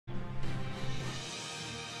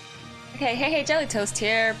Hey, Jelly Toast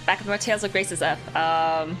here. Back with more Tales of Grace's F.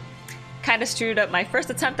 Kind of screwed up my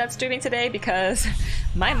first attempt at streaming today because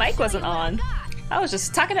my mic wasn't on. I was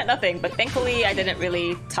just talking at nothing, but thankfully I didn't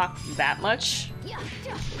really talk that much.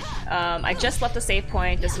 I just left the save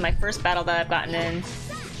point. This is my first battle that I've gotten in.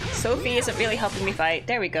 Sophie isn't really helping me fight.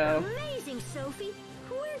 There we go. Amazing, Sophie.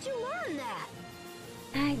 Where'd you learn that?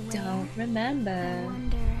 I don't remember. I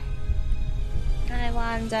wonder. I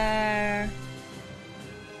wonder.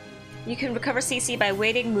 You can recover CC by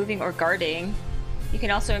waiting, moving, or guarding. You can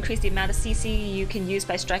also increase the amount of CC you can use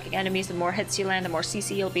by striking enemies. The more hits you land, the more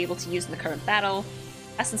CC you'll be able to use in the current battle.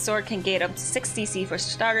 Essence Sword can gain up to 6 CC for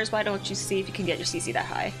starters. Why don't you see if you can get your CC that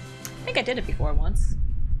high? I think I did it before once.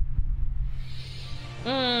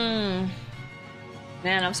 Man,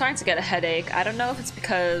 I'm starting to get a headache. I don't know if it's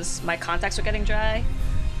because my contacts are getting dry,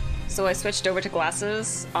 so I switched over to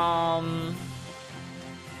glasses.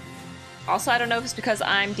 Also, I don't know if it's because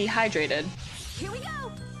I'm dehydrated. Here we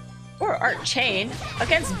go. 4 art chain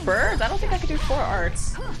against birds. I don't think I could do 4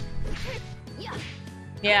 arts.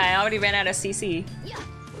 Yeah, I already ran out of CC.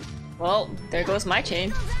 Well, there goes my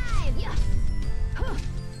chain.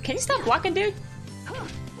 Can you stop blocking, dude?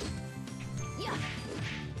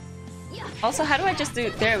 Also, how do I just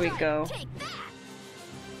do... There we go.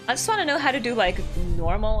 I just want to know how to do, like,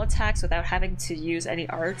 normal attacks without having to use any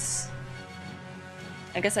arts.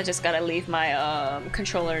 I guess I just gotta leave my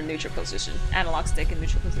controller in neutral position. Analog stick in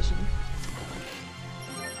neutral position.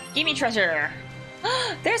 Gimme treasure!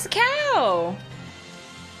 There's a cow!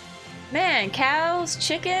 Man, cows,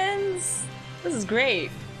 chickens... This is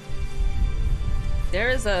great. There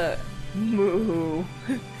is a... Moo.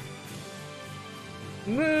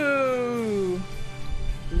 Moo.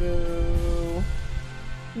 Moo.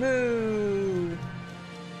 Moo.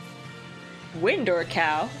 Windor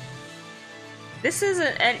cow? This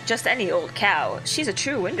isn't just any old cow. She's a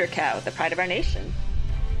true Winder cow, the pride of our nation.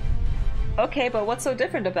 Okay, but what's so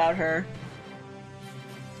different about her?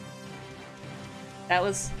 That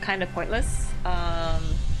was kind of pointless.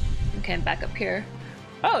 Okay, I'm back up here.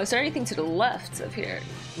 Oh, is there anything to the left of here?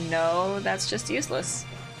 No, that's just useless.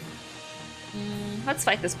 Let's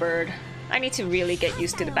fight this bird. I need to really get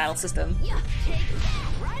used to the battle system.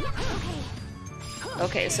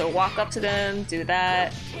 Okay, so walk up to them, do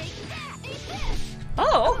that.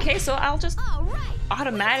 Oh, okay, so I'll just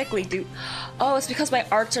automatically do... Oh, it's because my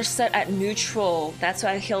arts are set at neutral. That's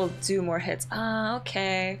why he'll do more hits. Ah,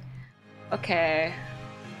 okay. Okay.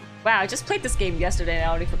 Wow, I just played this game yesterday and I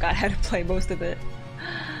already forgot how to play most of it.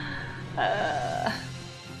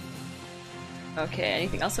 Okay,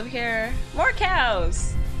 anything else over here? More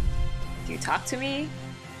cows! Do you talk to me?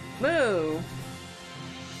 Moo!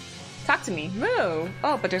 Talk to me. Moo!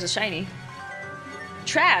 Oh, but there's a shiny.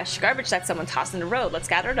 Trash! Garbage that someone tossed in the road. Let's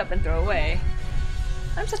gather it up and throw away.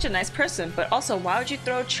 I'm such a nice person, but also why would you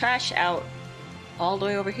throw trash out all the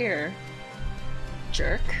way over here?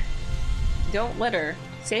 Jerk. Don't litter.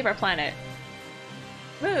 Save our planet.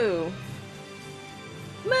 Moo!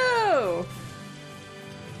 Moo!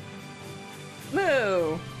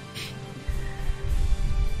 Moo!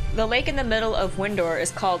 The lake in the middle of Windor is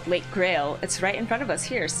called Lake Grail. It's right in front of us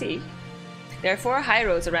here, see? There are 4 high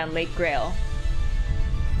roads around Lake Grail.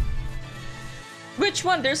 Which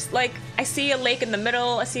one? There's like, I see a lake in the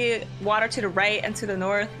middle, I see water to the right and to the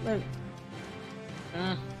north.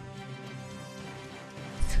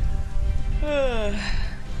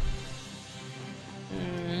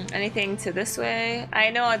 Anything to this way? I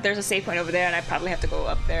know there's a save point over there and I probably have to go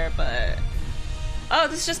up there, but... Oh,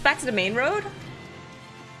 this is just back to the main road?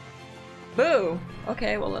 Boo!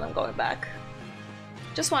 Okay, well then I'm going back.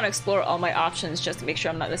 Just want to explore all my options just to make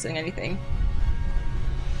sure I'm not missing anything.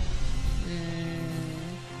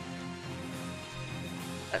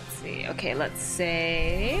 Let's see. Okay, let's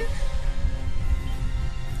save.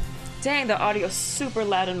 Dang, the audio is super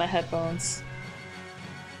loud in my headphones.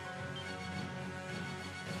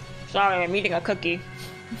 Sorry, I'm eating a cookie.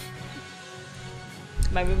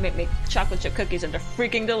 My roommate made chocolate chip cookies and they're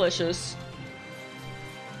freaking delicious.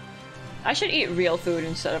 I should eat real food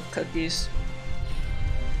instead of cookies.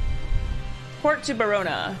 Port to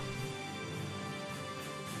Barona.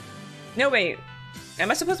 No, wait. Am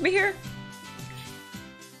I supposed to be here?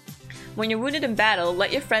 When you're wounded in battle,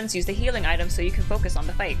 let your friends use the healing items so you can focus on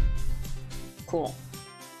the fight. Cool.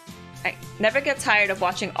 I never get tired of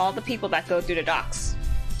watching all the people that go through the docks.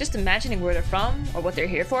 Just imagining where they're from or what they're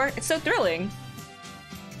here for, it's so thrilling.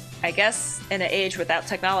 I guess in an age without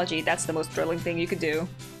technology, that's the most thrilling thing you could do.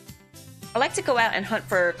 I like to go out and hunt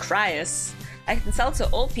for Cryas. I can sell it to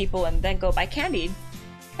old people and then go buy candy.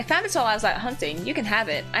 I found this while I was out hunting. You can have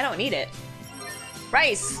it. I don't need it.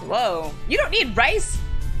 Rice! Whoa. You don't need rice?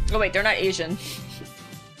 Oh wait, they're not Asian.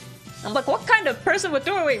 I'm like, what kind of person would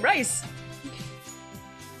throw away rice?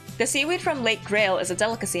 The seaweed from Lake Grail is a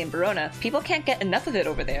delicacy in Verona. People can't get enough of it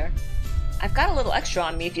over there. I've got a little extra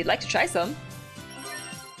on me if you'd like to try some.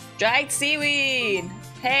 Dried seaweed!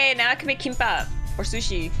 Hey, now I can make kimbap or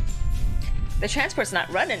sushi. The transport's not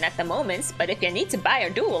running at the moment, but if you need to buy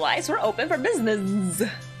or dualize, we're open for business.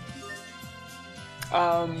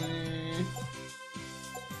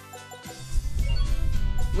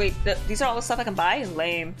 Wait, these are all the stuff I can buy?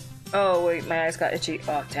 Lame. Oh wait, my eyes got itchy.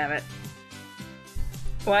 Oh, damn it.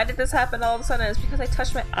 Why did this happen all of a sudden? It's because I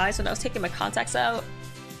touched my eyes when I was taking my contacts out.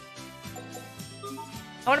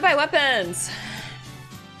 I want to buy weapons!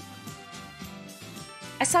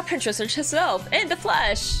 I saw Princess herself in the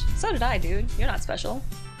flesh! So did I, dude. You're not special.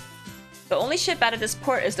 The only ship out of this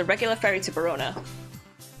port is the regular ferry to Verona.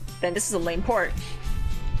 Then this is a lame port.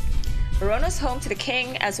 Verona's home to the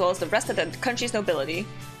king as well as the rest of the country's nobility.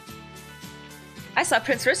 I saw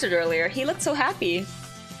Prince Richard earlier. He looked so happy.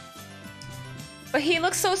 But he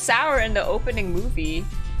looked so sour in the opening movie.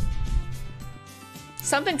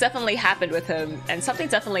 Something definitely happened with him, and something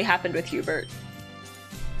definitely happened with Hubert.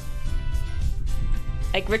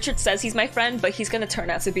 Like, Richard says he's my friend, but he's gonna turn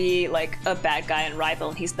out to be, like, a bad guy and rival,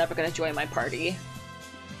 and he's never gonna join my party.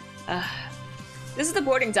 This is the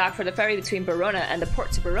boarding dock for the ferry between Verona and the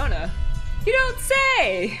port to Verona. You don't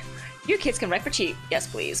say! You kids can ride for cheap. Yes,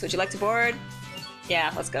 please. Would you like to board?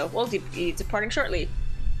 Yeah, let's go. We'll be departing shortly.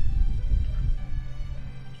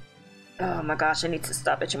 Oh my gosh, I need to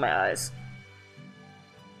stop itching my eyes.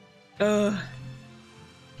 Ugh.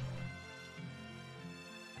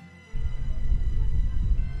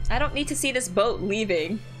 I don't need to see this boat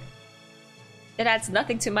leaving. It adds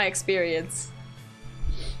nothing to my experience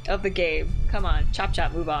of the game. Come on, chop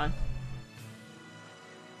chop, move on.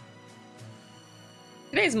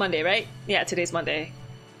 Today's Monday, right? Yeah, today's Monday.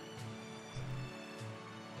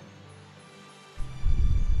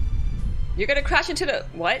 You're gonna crash into the...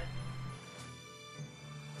 what?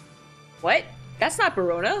 What? That's not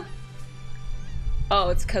Verona. Oh,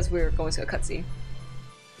 it's because we're going to a cutscene.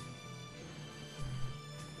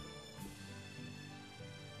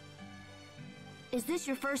 Is this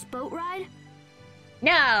your first boat ride?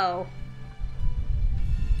 No.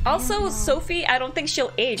 Also, Sophie, I don't think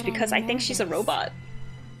she'll age because I think she's a robot.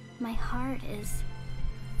 My heart is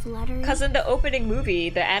fluttering. Because in the opening movie,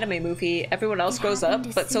 the anime movie, everyone else grows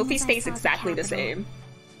up, but Sophie stays exactly the same.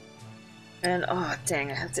 And oh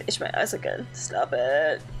dang, I have to itch my eyes again. Stop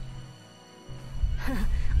it.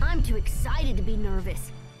 I'm too excited to be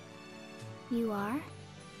nervous. You are?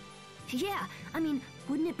 Yeah, I mean,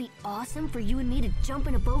 wouldn't it be awesome for you and me to jump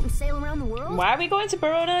in a boat and sail around the world? Why are we going to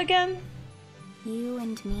Verona again? You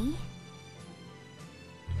and me?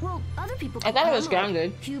 Well, other people I thought it was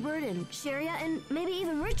grounded. Like Hubert and Sharia and maybe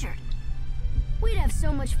even Richard. We'd have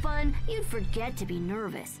so much fun, you'd forget to be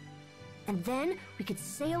nervous. And then we could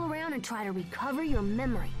sail around and try to recover your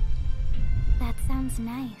memory. That sounds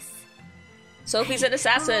nice. Sophie's an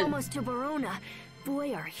assassin. We're almost to Verona.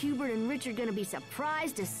 Boy, are Hubert and Richard gonna be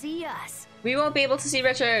surprised to see us. We won't be able to see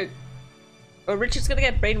Richard. Or Richard's gonna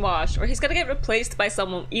get brainwashed. Or he's gonna get replaced by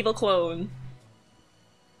some evil clone.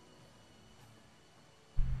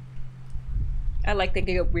 I like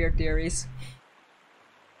thinking of weird theories.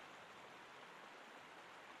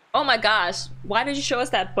 Oh my gosh, why did you show us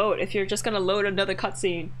that boat if you're just gonna load another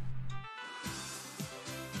cutscene?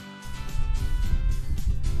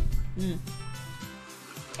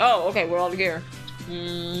 Oh, okay, we're all here.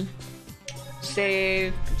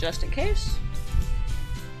 Save just in case.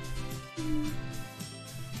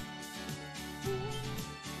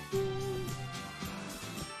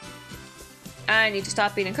 I need to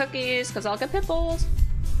stop eating cookies because I'll get pimples.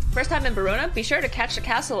 First time in Verona, be sure to catch the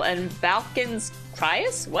castle and Valken's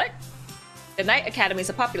Crius? What? The Knight Academy is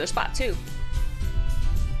a popular spot too.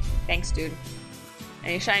 Thanks, dude.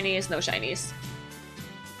 Any shinies? No shinies.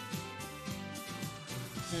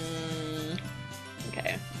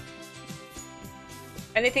 Okay.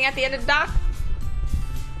 Anything at the end of the dock?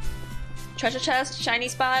 Treasure chest? Shiny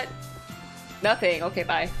spot? Nothing. Okay,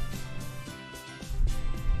 bye.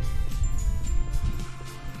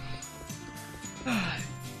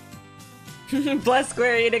 Bless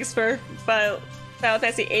Square Enix for Final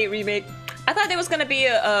Fantasy VIII Remake. I thought there was gonna be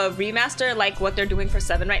a remaster like what they're doing for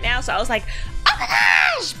 7 right now, so I was like, oh my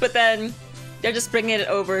gosh! But then they're just bringing it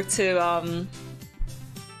over to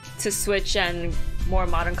Switch and more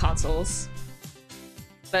modern consoles.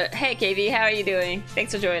 But hey, KV, how are you doing?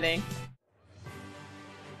 Thanks for joining.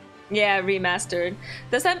 Yeah, remastered.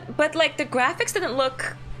 Does that? But like the graphics didn't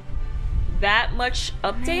look that much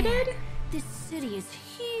updated. Man, this city is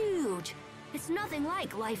huge. It's nothing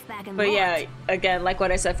like life back in But Mars. yeah, again, like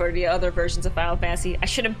what I said for the other versions of Final Fantasy, I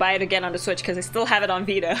shouldn't buy it again on the Switch because I still have it on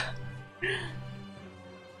Vita.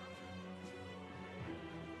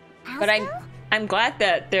 But I'm glad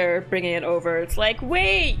that they're bringing it over. It's like,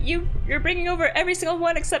 wait, you're bringing over every single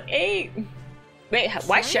one except 8. Wait,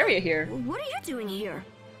 why is Sharia here? What are you doing here?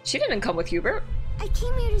 She didn't come with Hubert. I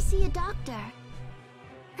came here to see a doctor.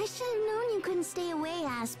 I should have known you couldn't stay away,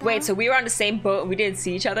 Aspa. Wait, so we were on the same boat and we didn't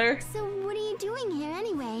see each other? So what are you doing here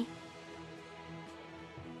anyway?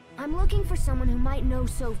 I'm looking for someone who might know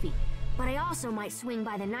Sophie, but I also might swing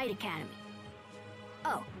by the Night Academy.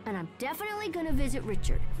 Oh, and I'm definitely gonna visit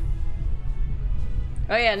Richard.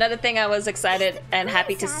 Oh yeah, another thing I was excited and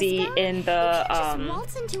happy to see in the just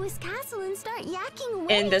waltz into his castle and start yakking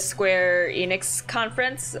away. in the Square Enix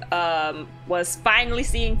conference was finally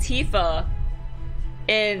seeing Tifa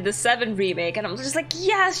in the 7 remake, and I'm just like,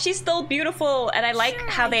 yes, she's still beautiful, and I like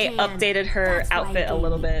how they updated her outfit a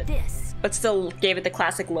little bit, but still gave it the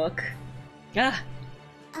classic look. Ah,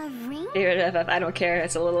 A ring? I don't care.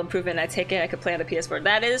 It's a little improvement. I take it. I could play on the PS4.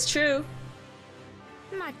 That is true.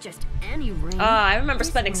 Not just any ring. I remember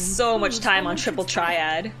spending so much time on Triple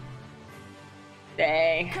Triad.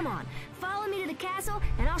 Dang. Come on, follow me to the castle,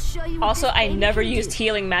 and I'll show you. What Also, this I baby never can used do.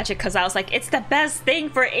 healing magic because I was like, it's the best thing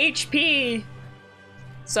for HP.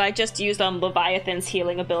 So I just used Leviathan's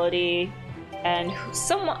healing ability, and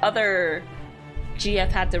some other GF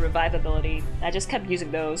had the revive ability. I just kept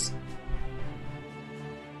using those.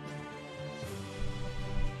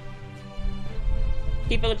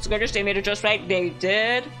 Tifa looks gorgeous. They made her just right. They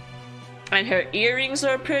did. And her earrings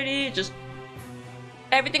are pretty. Just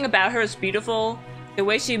everything about her is beautiful. The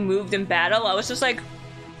way she moved in battle, I was just like,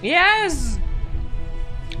 yes!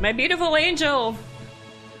 My beautiful angel!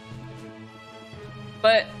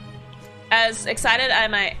 But as excited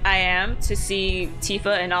I am to see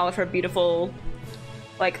Tifa in all of her beautiful,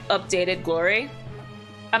 like, updated glory,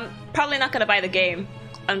 I'm probably not gonna buy the game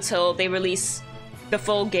until they release the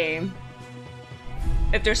full game.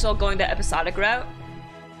 If they're still going the episodic route,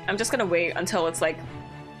 I'm just gonna wait until it's like,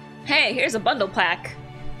 hey, here's a bundle pack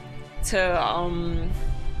to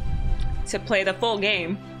play the full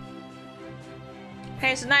game.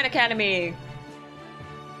 Hey, it's the Night Academy.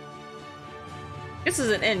 This is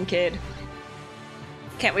an in, kid.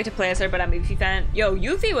 Can't wait to play as her, but I'm a Yuffie fan. Yo,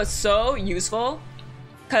 Yuffie was so useful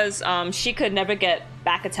because she could never get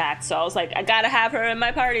back attacked, so I was like, I gotta have her in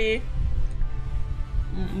my party.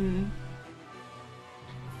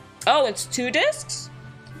 Oh, it's 2 discs?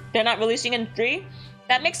 They're not releasing in 3?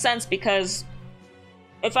 That makes sense because,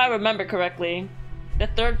 if I remember correctly, the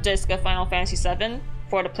 3rd disc of Final Fantasy VII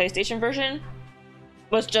for the PlayStation version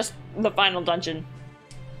was just the final dungeon.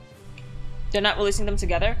 They're not releasing them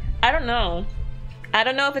together? I don't know. I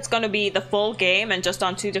don't know if it's going to be the full game and just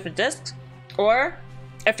on 2 different discs, or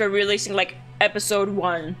if they're releasing like episode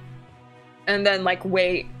 1 and then like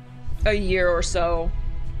wait a year or so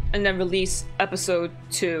and then release episode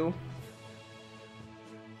 2.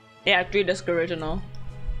 Yeah, 3-disc original.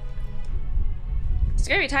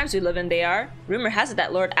 Scary times we live in, they are. Rumor has it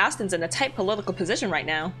that Lord Aston's in a tight political position right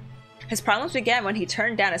now. His problems began when he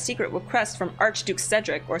turned down a secret request from Archduke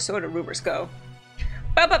Cedric, or so the rumors go.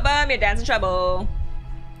 Bum, your dad's in trouble.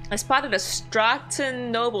 I spotted a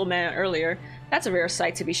Stratton nobleman earlier. That's a rare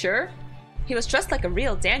sight, to be sure. He was dressed like a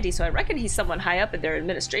real dandy, so I reckon he's someone high up in their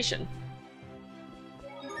administration.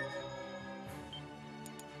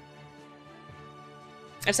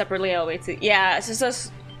 Separately, I'll wait to. Yeah, it's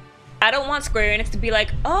just. I don't want Square Enix to be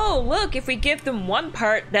like, oh, look, if we give them one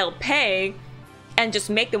part, they'll pay, and just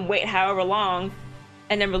make them wait however long,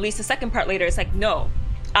 and then release the second part later. It's like, no.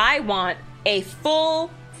 I want a full,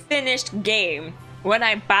 finished game when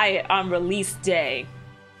I buy it on release day.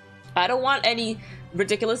 I don't want any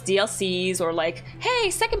ridiculous DLCs or like, hey,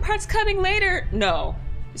 second part's coming later. No.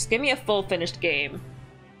 Just give me a full, finished game.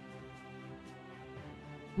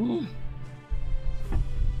 Do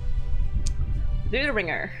the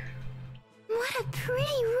ringer. What a pretty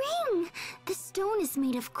ring! The stone is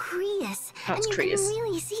made of Creus, Oh, and it's you Creus. can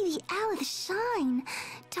really see the Aleph shine.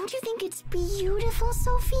 Don't you think it's beautiful,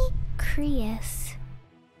 Sophie? Creus.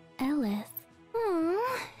 Aleph.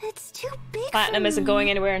 It's too big Platinum for isn't me. going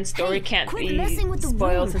anywhere and story Hey, can't quit be messing with the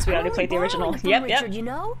spoiled ring. since we I'm already only played the original. borrowing it from Yep, Richard, you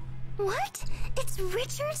know? What? It's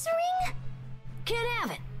Richard's ring? Can't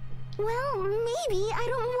have it. Well, maybe I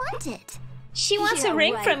don't want it. She wants Yeah, a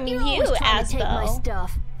ring right. from You're you, always trying to take my Asbo.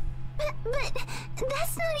 stuff. But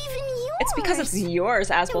that's not even yours. It's because it's yours,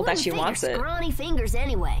 You Asbo, that wouldn't she fit wants your it. scrawny fingers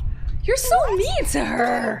anyway. You're so mean to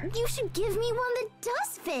her. You should give me one that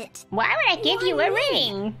does fit. Why would I give you a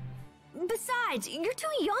ring? Besides, you're too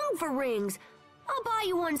young for rings. I'll buy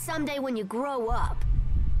you one someday when you grow up.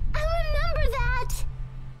 I remember that.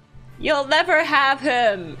 You'll never have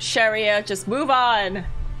him, Sharia. Just move on.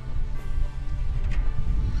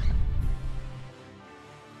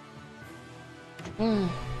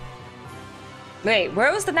 Wait,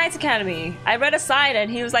 where was the Knights Academy? I read a sign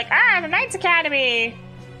and he was like, ah, the Knights Academy!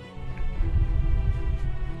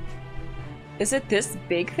 Is it this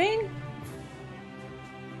big thing?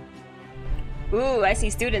 Ooh, I see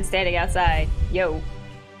students standing outside. Yo.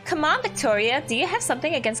 Come on, Victoria, do you have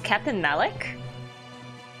something against Captain Malik?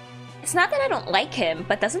 It's not that I don't like him,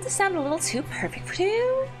 but doesn't this sound a little too perfect for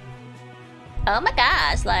you? Oh my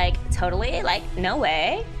gosh, like, totally, like, no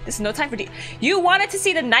way. This is no time for you wanted to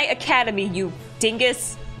see the Knight Academy, you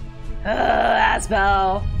dingus.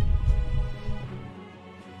 Asbel.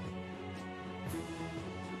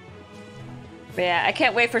 But yeah, I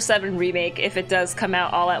can't wait for 7 Remake. If it does come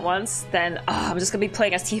out all at once, then I'm just gonna be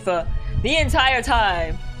playing as Tifa the entire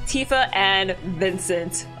time. Tifa and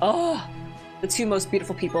Vincent. Oh, the 2 most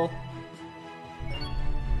beautiful people.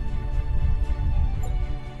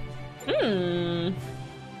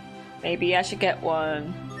 Maybe I should get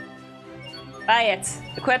one. Buy it.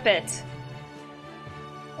 Equip it.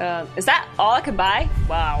 Is that all I can buy?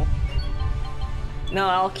 Wow. No,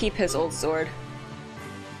 I'll keep his old sword.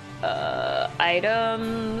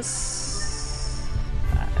 Items...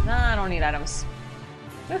 no, I don't need items.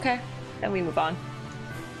 Okay, then we move on.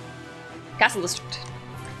 Castle District.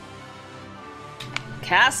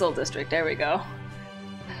 Castle District, there we go.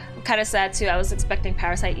 I'm kind of sad too. I was expecting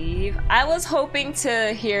Parasite Eve. I was hoping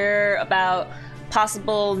to hear about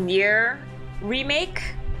possible Nier remake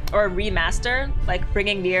or remaster, like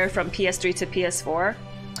bringing Nier from PS3 to PS4,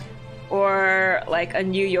 or like a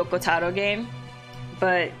new Yoko Taro game.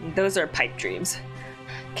 But those are pipe dreams.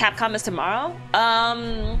 Capcom is tomorrow? I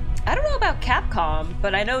don't know about Capcom,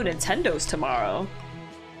 but I know Nintendo's tomorrow.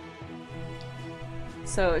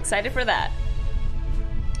 So excited for that.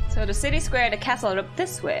 So the city square and the castle are up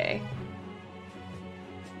this way.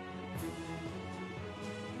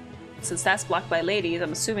 Since that's blocked by ladies,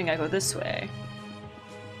 I'm assuming I go this way.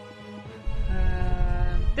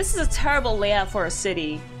 This is a terrible layout for a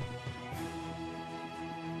city.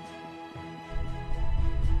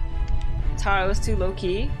 Taro is too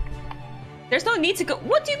low-key. There's no need to go-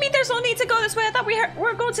 What do you mean there's no need to go this way? I thought we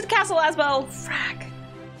were going to the castle as well. Frack.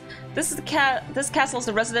 This castle is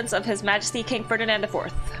the residence of His Majesty King Ferdinand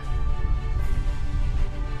IV.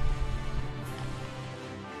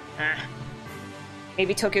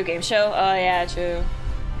 Maybe Tokyo Game Show? Oh yeah, true.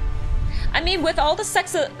 I mean, with all the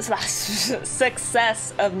success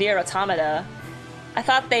of Nier Automata, I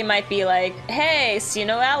thought they might be like, hey,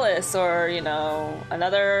 Sino Alice, or, you know,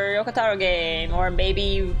 another Yoko Taro game, or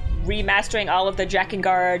maybe remastering all of the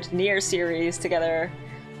Drakengard Nier series together.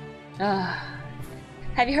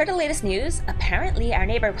 Have you heard the latest news? Apparently our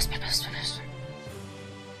neighbor...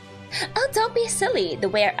 Oh, don't be silly. The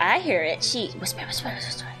way I hear it, she...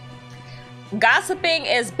 Gossiping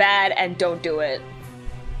is bad and don't do it.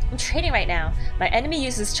 I'm trading right now. My enemy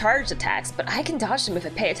uses charged attacks, but I can dodge them if I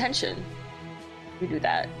pay attention. You do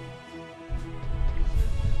that.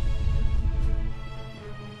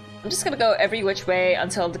 I'm just gonna go every which way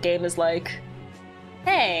until the game is like,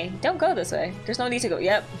 hey, don't go this way. There's no need to go.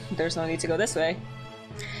 Yep, there's no need to go this way.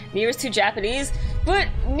 Nier is too Japanese, but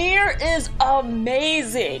Nier is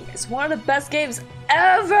amazing. It's one of the best games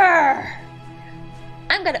ever.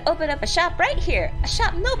 I'm gonna open up a shop right here. A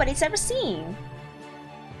shop nobody's ever seen.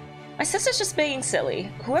 My sister's just being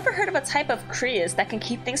silly. Whoever heard of a type of Krius that can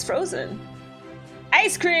keep things frozen?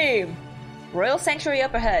 Ice cream! Royal Sanctuary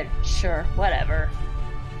up ahead. Sure, whatever.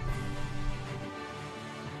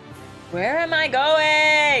 Where am I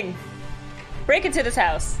going? Break into this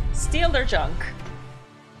house. Steal their junk.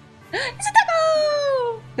 It's a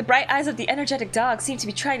taco! The bright eyes of the energetic dog seem to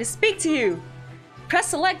be trying to speak to you. Press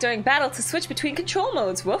select during battle to switch between control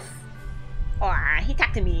modes. Woof. Aw, he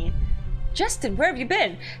talked to me. Justin, where have you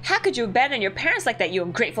been? How could you abandon your parents like that, you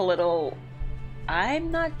ungrateful little... I'm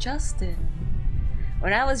not Justin.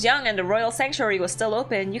 When I was young and the Royal Sanctuary was still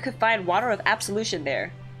open, you could find water of absolution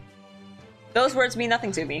there. Those words mean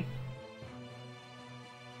nothing to me.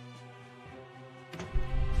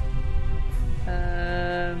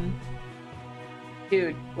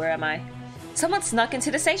 Dude, where am I? Someone snuck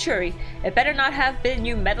into the sanctuary. It better not have been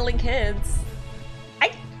you meddling kids.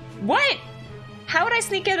 What? How would I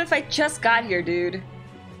sneak in if I just got here, dude?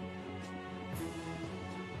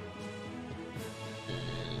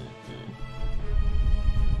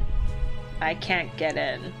 I can't get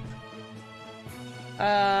in.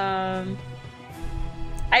 I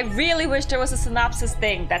really wish there was a synopsis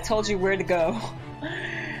thing that told you where to go.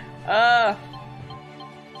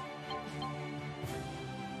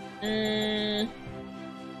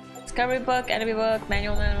 Discovery book, enemy book,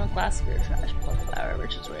 manual, glass sphere, trash, plug, flower,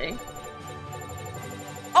 riches ring.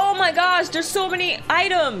 Oh my gosh, there's so many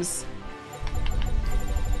items!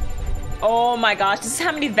 Oh my gosh, this is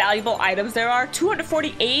how many valuable items there are.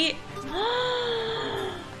 248?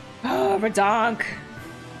 Oh, redonk.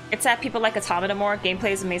 It's that people like Automata more.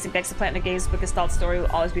 Gameplay is amazing. Begs to plant in the games, but Gestalt story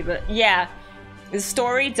will always be better. Yeah, the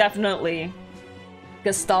story definitely.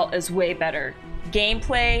 Gestalt is way better.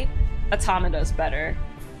 Gameplay, Automata's better.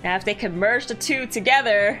 Now if they can merge the two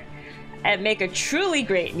together and make a truly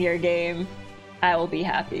great Nier game, I will be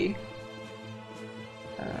happy.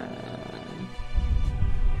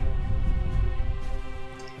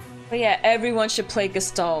 But yeah, everyone should play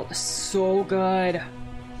Gestalt. So good.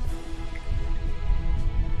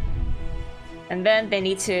 And then they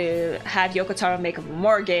need to have Yoko Taro make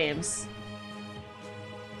more games.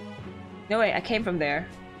 No wait, I came from there.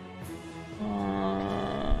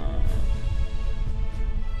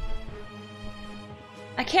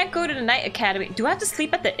 I can't go to the Night Academy. Do I have to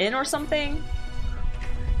sleep at the inn or something?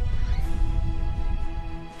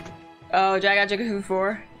 Oh, Dragon Jagu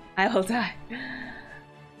 4. I will die.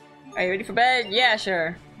 Are you ready for bed? Yeah,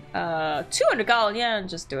 sure. 200 gold, yeah,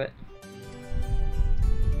 just do it.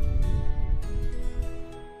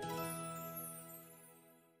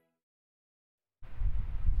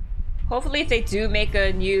 Hopefully if they do make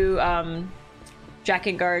a new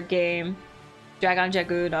Drakengard game, Dragon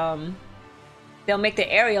Jagun, they'll make the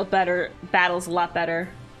aerial battles a lot better.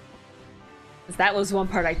 Cause that was one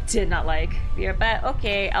part I did not like. You're bet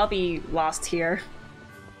okay, I'll be lost here.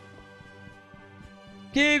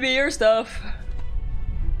 Give me your stuff.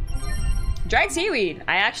 Dried seaweed.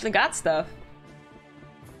 I actually got stuff.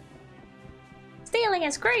 Stealing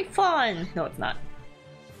is great fun. No, it's not.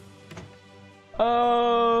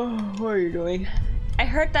 Oh, what are you doing? I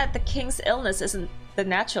heard that the king's illness isn't the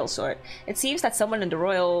natural sort. It seems that someone in the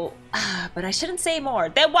royal... but I shouldn't say more.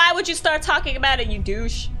 Then why would you start talking about it, you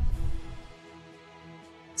douche?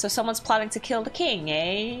 So someone's plotting to kill the king,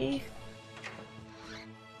 eh?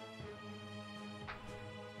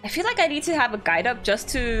 I feel like I need to have a guide up just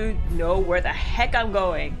to know where the heck I'm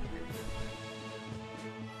going.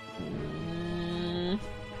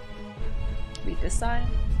 Read this sign.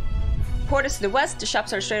 Port is to the west, the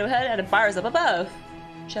shops are straight ahead, and the bar is up above.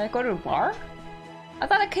 Should I go to a bar? I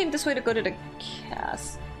thought I came this way to go to the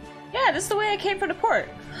cast. Yeah, this is the way I came from the port.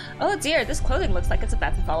 Oh dear, this clothing looks like it's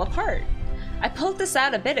about to fall apart. I pulled this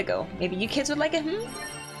out a bit ago. Maybe you kids would like it,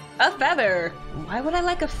 A feather! Why would I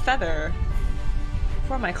like a feather?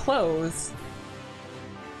 For my clothes.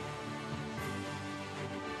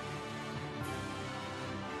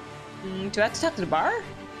 Do I have to talk to the bar?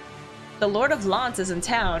 The Lord of Lance is in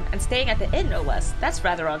town and staying at the inn, no less. That's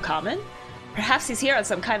rather uncommon. Perhaps he's here on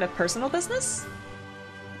some kind of personal business?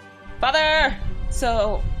 Father!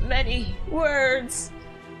 So many words.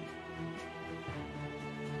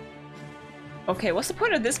 Okay, what's the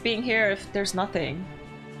point of this being here if there's nothing?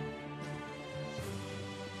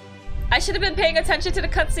 I should have been paying attention to the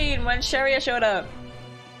cutscene when Sharia showed up.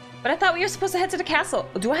 But I thought we were supposed to head to the castle.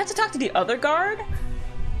 Do I have to talk to the other guard?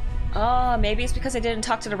 Oh, maybe it's because I didn't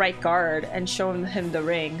talk to the right guard and show him the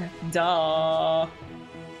ring. Duh.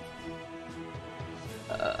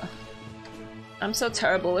 I'm so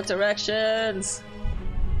terrible with directions.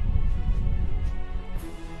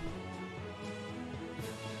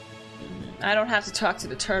 I don't have to talk to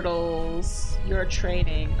the turtles. You're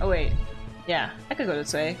training. Oh wait. Yeah, I could go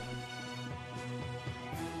this way.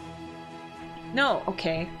 No,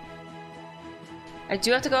 okay. I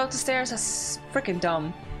do have to go up the stairs? That's freaking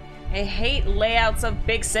dumb. I hate layouts of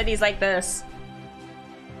big cities like this.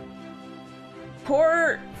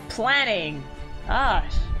 Poor planning.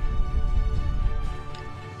 Gosh.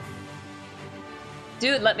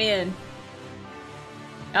 Dude, let me in.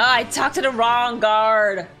 Oh, I talked to the wrong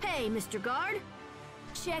guard. Hey, Mr. Guard.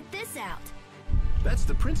 Check this out. That's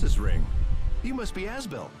the princess ring. You must be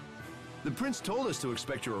Asbel. The prince told us to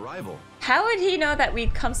expect your arrival. How would he know that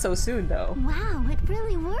we'd come so soon, though? Wow, it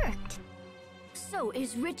really worked. So,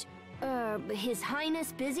 is His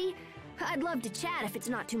Highness busy? I'd love to chat if it's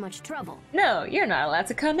not too much trouble. No, you're not allowed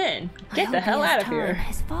to come in. Get the hell out of here.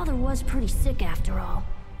 His father was pretty sick after all.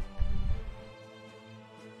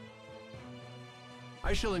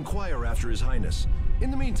 I shall inquire after His Highness.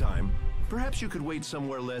 In the meantime, perhaps you could wait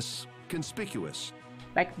somewhere less conspicuous.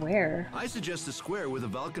 Like where? I suggest the square with a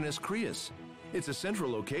Valkanus Creus. It's a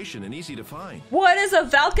central location and easy to find. What is a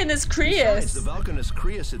Valkanus Creus? Besides, the Valkanus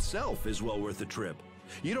Creus itself is well worth the trip.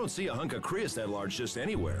 You don't see a hunk of Creus that large just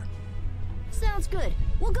anywhere. Sounds good.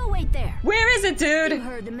 We'll go wait there. Where is it, You dude?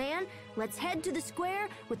 heard the man. Let's head to the square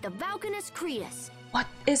with the Valkanus Creus. What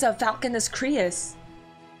is a Valkanus Creus?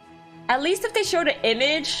 At least if they showed an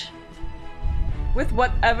image with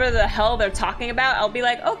whatever the hell they're talking about, I'll be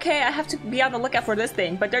like, okay, I have to be on the lookout for this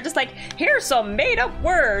thing. But they're just like, here's some made-up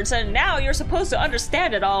words, and now you're supposed to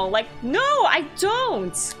understand it all. Like, no, I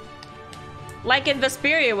don't. Like in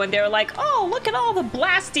Vesperia when they were like, oh, look at all the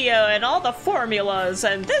Blastia and all the formulas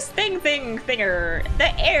and this thinger,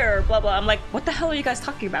 the air, blah blah. I'm like, what the hell are you guys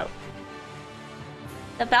talking about?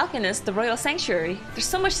 The Valkanus, the Royal Sanctuary. There's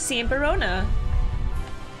so much to see in Verona.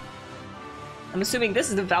 I'm assuming this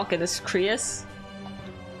is the Valkanus Creus.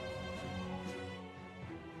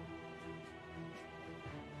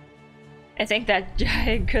 I think that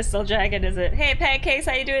giant crystal dragon is it. Hey Pancakes,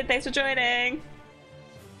 how you doing? Thanks for joining.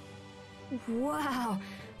 Wow.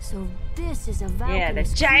 So this is a Valkanus Yeah, the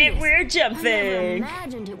giant Creus. weird jump I never thing.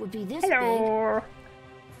 imagined it would be this big. Hello.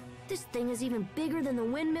 This thing is even bigger than the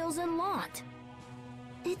windmills in Lot.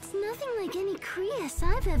 It's nothing like any Creus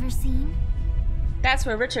I've ever seen. That's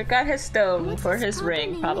where Richard got his stone What's for its his proper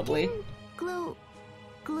ring, name probably. again?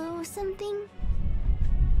 Glow something?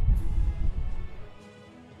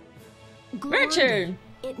 Richard!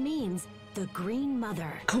 It means the Green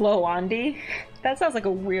Mother. Gloandi? That sounds like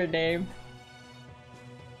a weird name.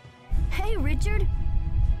 Hey, Richard.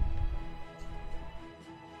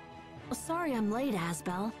 Sorry I'm late,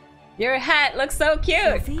 Asbel. Your hat looks so cute!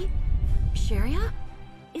 Sophie? Sharia?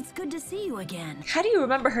 It's good to see you again. How do you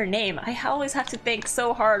remember her name? I always have to think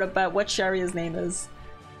so hard about what Sharia's name is.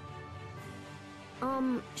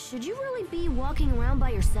 Should you really be walking around by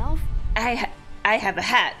yourself? I have a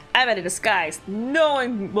hat. I'm in a disguise. No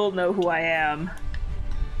one will know who I am.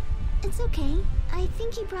 It's okay. I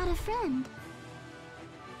think he brought a friend.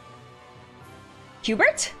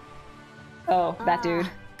 Hubert? Oh, that dude.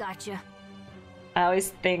 Gotcha. I always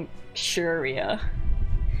think Sharia.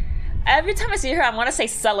 Every time I see her, I want to say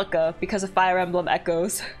Celica because of Fire Emblem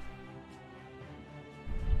Echoes.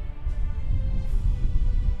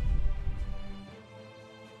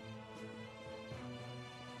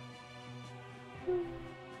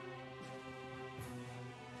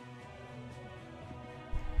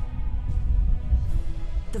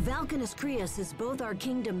 The Valkanus Creus is both our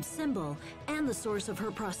kingdom's symbol and the source of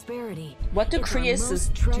her prosperity. What do It's our Creuses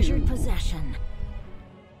most treasured do? possession.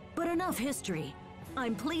 But enough history.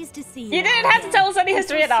 I'm pleased to see you. You didn't all have to again. tell us any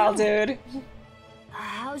history at all, dude.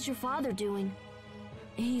 How's your father doing?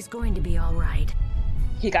 He's going to be all right.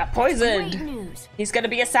 He got Great poisoned. news. He's gonna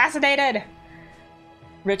be assassinated.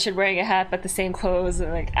 Richard wearing a hat but the same clothes,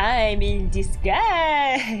 and like, I'm in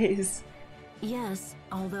disguise. Yes,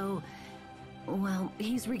 although, well,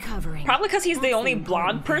 he's recovering. Probably because he's the That's only important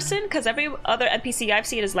blonde thing. person, because every other NPC I've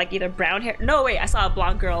seen is like either brown hair. No, wait, I saw a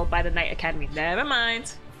blonde girl by the Night Academy. Never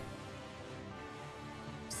mind.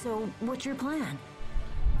 So, what's your plan?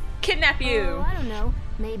 Kidnap you. Oh, I don't know.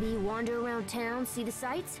 Maybe wander around town, see the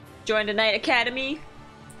sights? Join the Night Academy.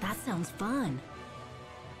 That sounds fun.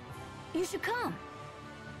 You should come.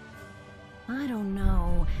 I don't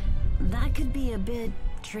know. That could be a bit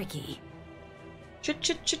tricky. Tricky.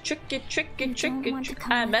 don't want to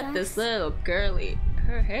come I with met this us? little girlie.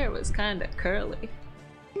 Her hair was kind of curly.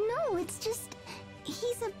 No, it's just...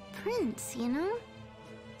 he's a prince, you know?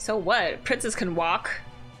 So what? Princes can walk.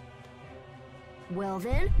 Well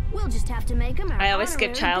then, we'll just have to make him our I always skip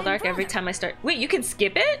honorary Child big Arc every brother. time I start. Wait, you can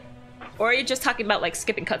skip it? Or are you just talking about like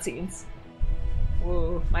skipping cutscenes?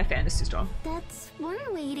 Whoa, my fan is too strong. That's one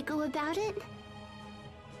way to go about it.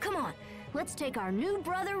 Come on, let's take our new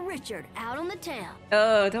brother Richard out on the town.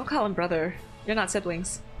 Oh, don't call him brother. You're not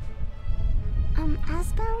siblings.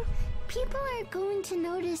 Asbel, people are going to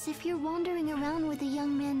notice if you're wandering around with a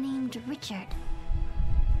young man named Richard.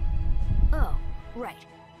 Oh, right.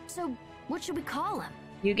 So, what should we call him?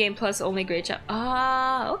 New game plus only great shop.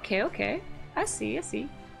 Ah, okay. I see.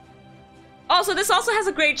 Oh, so this also has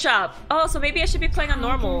a great shop. Oh, so maybe I should be playing on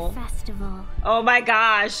normal. Tiger Festival. Oh my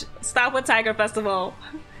gosh. Stop with Tiger Festival.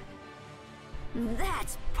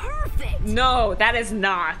 That's perfect! No, that is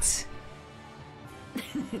not.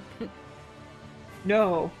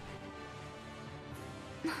 No.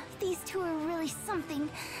 These two are really something.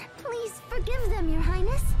 Please forgive them, Your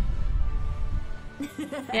Highness.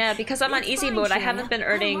 Yeah, because I'm on It's easy fine, mode, I Shreya. haven't been I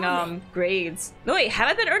earning love it. grades. No wait, have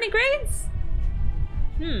I been earning grades?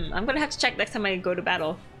 I'm gonna have to check next time I go to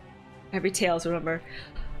battle. Every Tales, remember.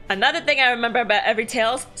 Another thing I remember about Every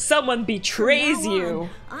Tales, someone betrays From now you.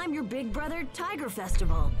 on, I'm your big brother Tiger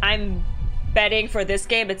Festival. I'm betting for this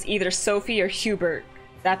game it's either Sophie or Hubert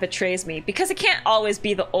that betrays me. Because it can't always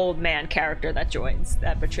be the old man character that joins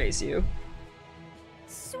that betrays you.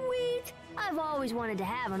 Sweet! I always wanted to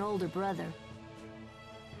have an older brother.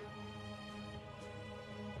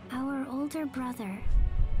 Our older brother.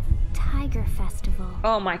 Tiger Festival.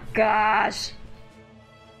 Oh my gosh.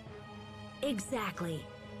 Exactly.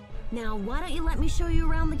 Now, why don't you let me show you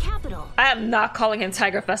around the capital? I am not calling him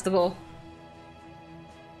Tiger Festival.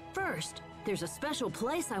 First, there's a special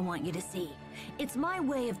place I want you to see. It's my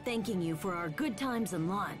way of thanking you for our good times in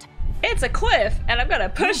Lont. It's a cliff, and I'm gonna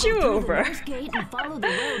push you We'll go through over. the north gate and follow the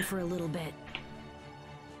road for a little bit.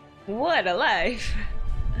 What a life.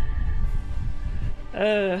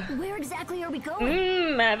 Where exactly are we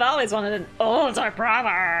going? I've always wanted an older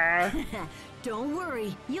brother. Don't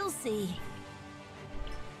worry, you'll see.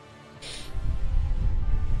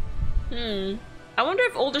 I wonder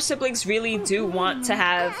if older siblings really do want to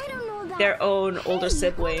have I don't know that. their own older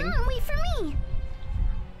sibling. Hold on, wait for me.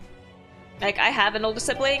 Like, I have an older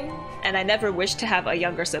sibling, and I never wished to have a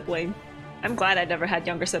younger sibling. I'm glad I never had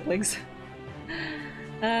younger siblings.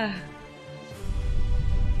 I'm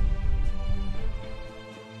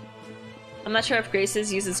not sure if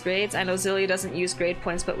Graces uses grades. I know Zillia doesn't use grade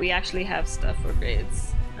points, but we actually have stuff for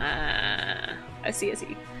grades. I see.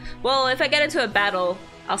 Well, if I get into a battle,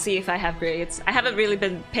 I'll see if I have grades. I haven't really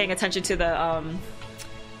been paying attention to the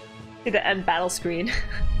end battle screen.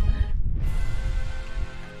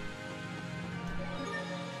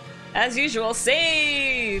 As usual,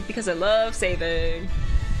 save! Because I love saving.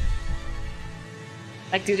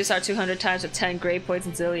 Like, do this R 200 times with 10 grade points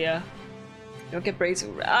in Zillia. You don't get breaks.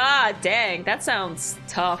 Ah, dang, that sounds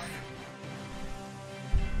tough.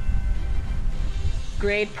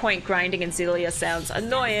 Grade point grinding in Zillia sounds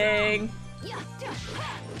annoying.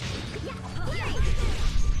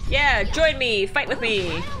 Yeah, join me, fight with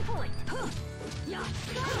me.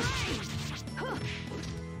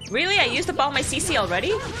 Really? I used up all my CC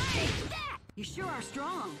already? You sure are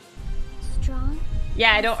strong. Strong?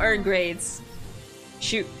 Yeah, I don't earn grades.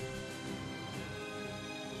 Shoot.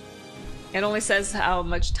 It only says how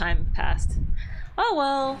much time passed. Oh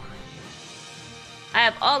well. I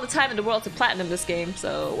have all the time in the world to platinum this game,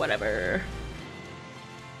 so whatever.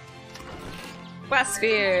 Glass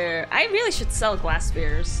sphere. I really should sell glass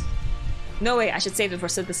spheres. No way, I should save them for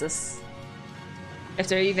synthesis. If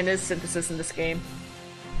there even is synthesis in this game.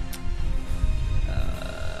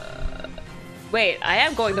 Wait, I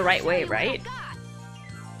am going the right way, right?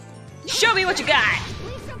 Show me what you got!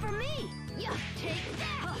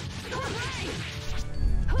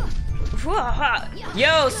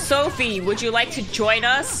 Yo, Sophie, would you like to join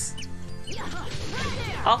us?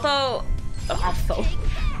 Although...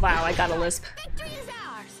 Wow, I got a lisp.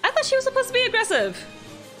 I thought she was supposed to be aggressive.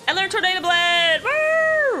 I learned Tornado Blade!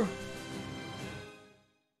 Woo!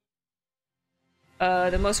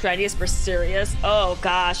 The most grindy is Berseria. Oh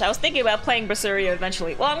gosh, I was thinking about playing Berseria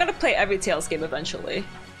eventually. Well, I'm gonna play every Tales game eventually.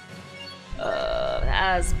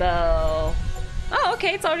 Asbel. Oh,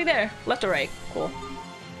 okay, it's already there. Left or right. Cool.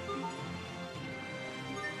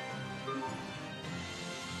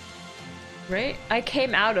 Right? I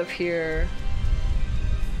came out of here.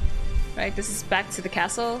 Right, this is back to the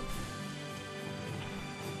castle.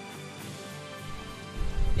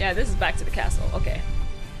 Yeah, this is back to the castle. Okay.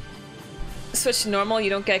 Switch to normal, you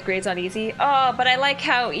don't get grades on easy. Oh, but I like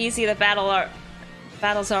how easy the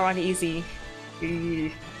battles are on easy.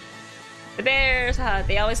 The bears,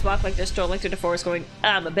 they always walk like they're strolling through the forest going,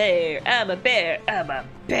 I'm a bear, I'm a bear, I'm a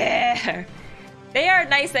bear. They are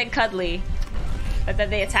nice and cuddly, but then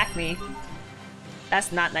they attack me.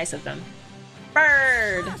 That's not nice of them.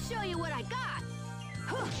 Bird! I'll show you what I got.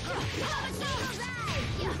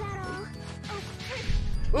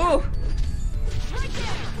 Ooh! Right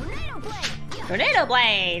there, tornado blade. Tornado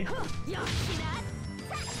Blade! See that?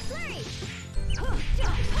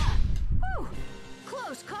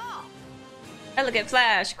 Close call. Elegant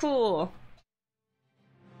Flash, cool.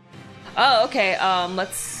 Oh, okay,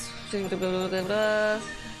 let's...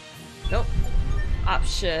 Nope.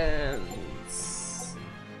 Options.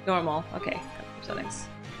 Normal, okay. Settings.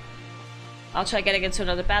 I'll try getting into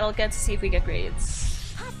another battle again to see if we get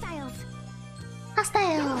grades. Hostiles.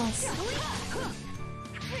 Hostiles!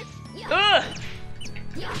 Ugh!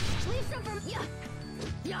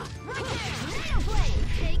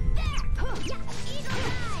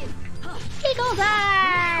 Eagle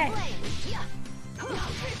Eye!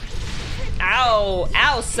 Ow!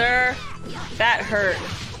 Ow, sir! That hurt.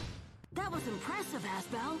 That was impressive,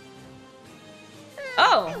 Asbel.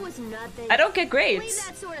 Oh! It was nothing. I don't get Leave grades.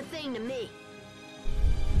 that sort of thing to me.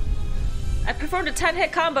 I performed a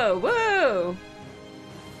 10-hit combo. Woo!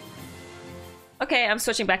 Okay, I'm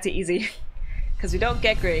switching back to easy. Because we don't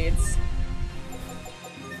get grades.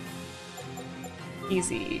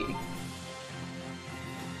 Easy.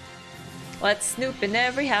 Let's snoop in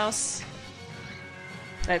every house.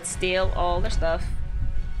 Let's steal all their stuff.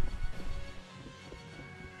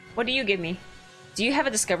 What do you give me? Do you have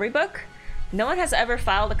a discovery book? No one has ever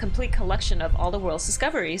filed a complete collection of all the world's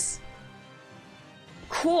discoveries.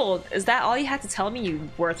 Cool. Is that all you had to tell me, you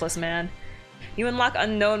worthless man? You unlock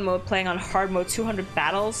unknown mode playing on hard mode 200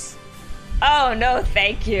 battles? Oh, no,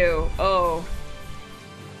 thank you. Oh.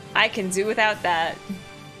 I can do without that.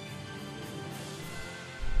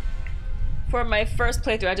 For my first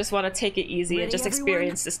playthrough, I just want to take it easy and just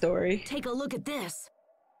experience the story. Take a look at this.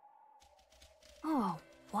 Oh,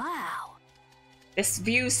 wow. This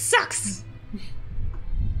view sucks!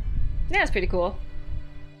 Yeah, it's pretty cool.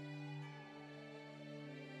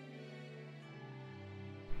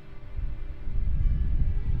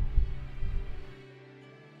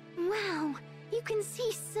 Wow, you can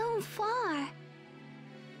see so far.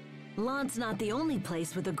 Lawn's not the only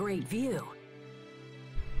place with a great view.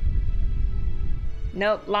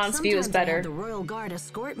 Nope, Lawn's view is better. I had the Royal Guard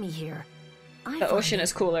escort me here. The ocean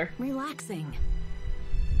is cooler. Relaxing.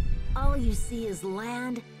 All you see is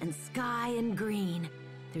land and sky and green.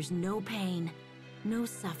 There's no pain, no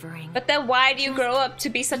suffering. But then why do you grow up to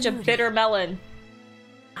be such a bitter melon?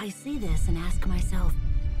 I see this and ask myself,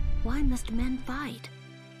 why must men fight?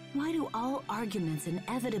 Why do all arguments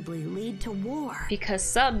inevitably lead to war? Because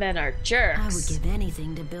some men are jerks. I would give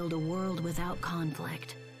anything to build a world without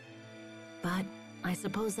conflict. But I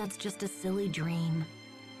suppose that's just a silly dream.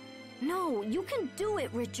 No, you can do it,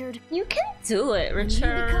 Richard. You can do it, Richard.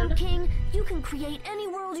 When you become king, you can create any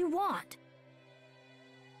world you want.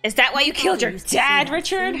 Is that why you killed your dad,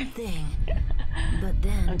 Richard? Thing. But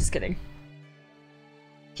then... I'm just kidding.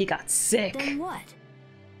 He got sick. Then what?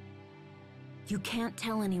 You can't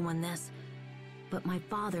tell anyone this, but my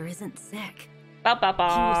father isn't sick. Ba ba ba.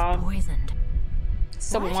 He was poisoned.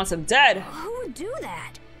 Someone wants him dead. Who would do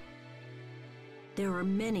that? There are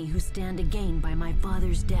many who stand to gain by my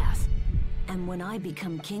father's death. And when I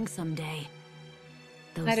become king someday...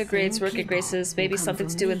 Night of Grades, Work at Graces, maybe something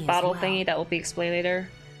to do with bottle thingy that will be explained later.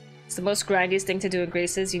 It's the most grindiest thing to do in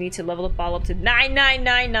Graces. You need to level the bottle up to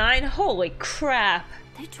 9999. Holy crap.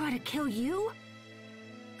 They try to kill you?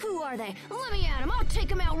 Who are they? Let me at them. I'll take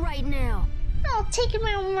them out right now. I'll take him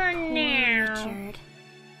out right now. Richard.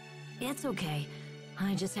 It's okay.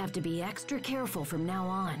 I just have to be extra careful from now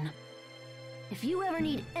on. If you ever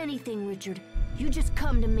need anything, Richard, you just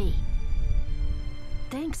come to me.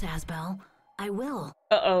 Thanks, Asbel. I will.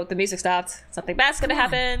 Uh-oh, the music stopped. Something bad's gonna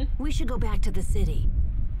happen. We should go back to the city.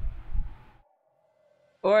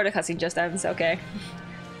 Or the cutscene just ends. Okay.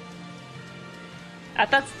 I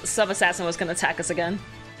thought some assassin was gonna attack us again.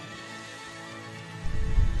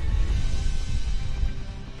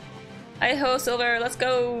 Hi-ho, Silver, let's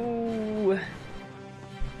go!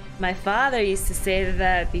 My father used to say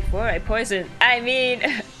that before I poisoned... I mean,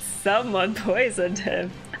 someone poisoned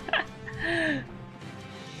him.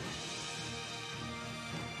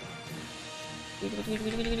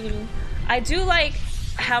 I do like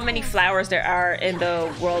how many flowers there are in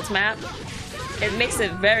the world's map. It makes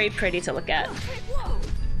it very pretty to look at.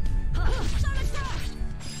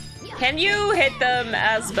 Can you hit them,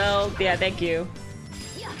 Asbel? Yeah, thank you.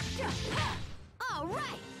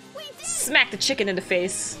 Smack the chicken in the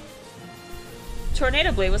face.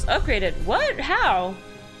 Tornado Blade was upgraded. What? How?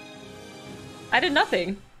 I did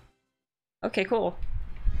nothing. Okay, cool.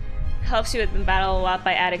 Helps you in battle a lot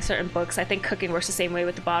by adding certain books. I think cooking works the same way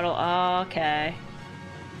with the bottle. Okay.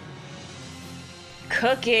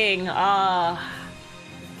 Cooking. My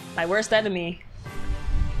worst enemy.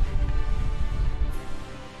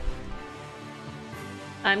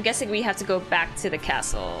 I'm guessing we have to go back to the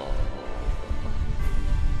castle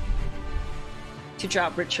to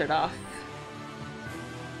drop Richard off.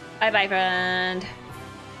 Bye-bye, friend.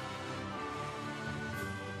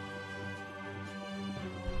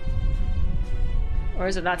 Or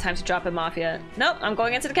is it not time to drop him off yet? Nope, I'm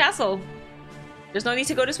going into the castle. There's no need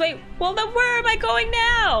to go this way. Well, then where am I going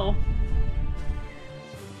now?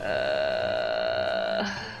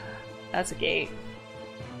 That's a gate.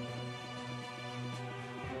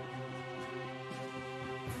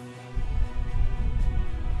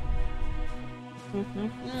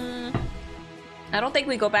 I don't think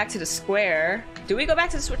we go back to the square. Do we go back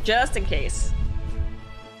to the square? Just in case.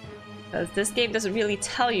 Because this game doesn't really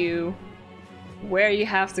tell you where you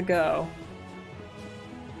have to go.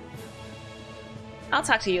 I'll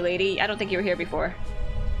talk to you, lady. I don't think you were here before.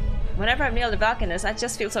 Whenever I'm near the Valkanist, I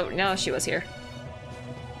just feel so... No, she was here.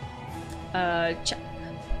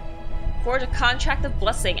 Forge a contract of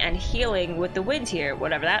blessing and healing with the wind here,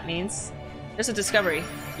 whatever that means. There's a discovery.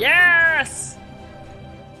 Yes!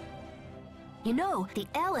 You know, the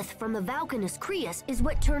Elith from the Valkanus Creus is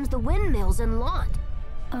what turns the windmills in Lont.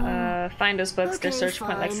 Find those books. Okay, Their search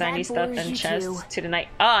point like fine, shiny that stuff bores and you chests too. to the night.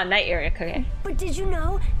 Ah, night area. Okay. But did you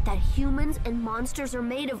know that humans and monsters are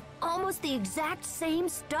made of almost the exact same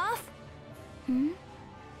stuff?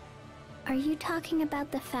 Are you talking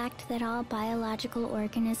about the fact that all biological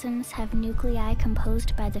organisms have nuclei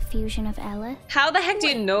composed by the fusion of Elith? How the heck do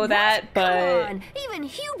you know What? that? Come But on, even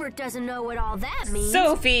Hubert doesn't know what all that means.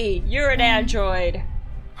 Sophie, you're an android.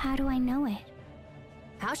 How do I know it?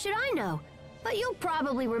 How should I know? But you'll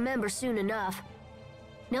probably remember soon enough.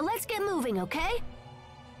 Now let's get moving, okay?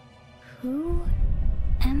 Who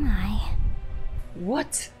am I?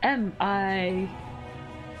 What am I?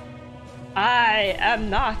 I am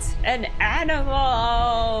not an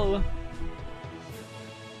animal.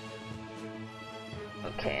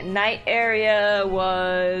 Okay, night area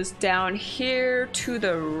was down here to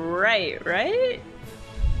the right, right?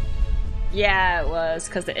 Yeah, it was,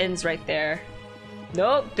 because the inn's right there.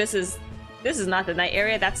 Nope, this is not the night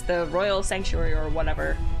area, that's the royal sanctuary or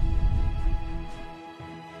whatever.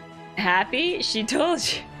 Happy? She told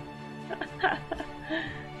you.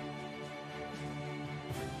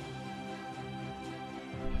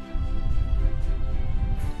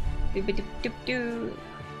 Doop-a-doop-doop-doo.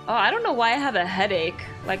 Oh, I don't know why I have a headache.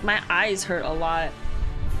 Like, my eyes hurt a lot.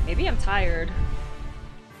 Maybe I'm tired.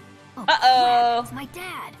 Oh, Uh-oh. crap, it's my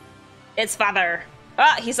dad. It's father.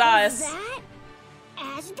 Ah, he saw Is us. that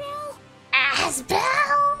Asbel?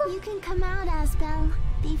 Asbel! You can come out, Asbel.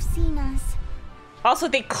 They've seen us. Also,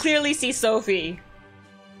 they clearly see Sophie.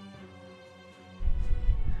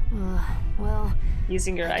 Well,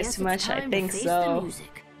 Using your I eyes guess too it's much? I time to think face the so.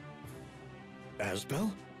 music.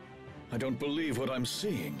 Asbel? I don't believe what I'm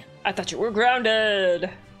seeing. I thought you were grounded.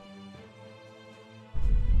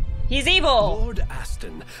 He's evil. Lord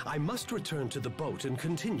Aston, I must return to the boat and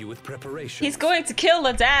continue with preparations. He's going to kill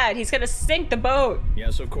the dad. He's gonna sink the boat.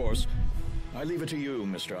 Yes, of course. I leave it to you,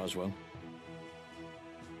 Mr. Oswell.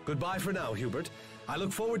 Goodbye for now, Hubert. I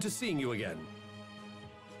look forward to seeing you again.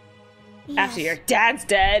 After Yes. your dad's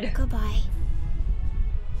dead. Goodbye.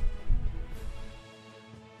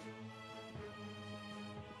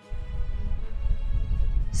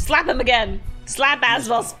 Slap him again. Slap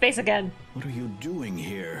Asbel's face again. What are you doing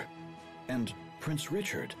here? And Prince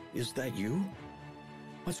Richard, is that you?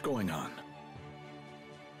 What's going on?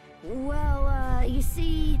 Well, you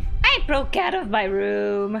see, I broke out of my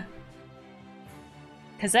room.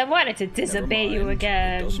 Because I wanted to Never disobey you mind. It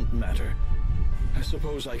again. doesn't matter. I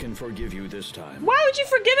suppose I can forgive you this time. Why would you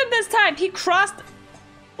forgive him this time? He crossed,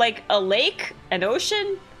 like, a lake, an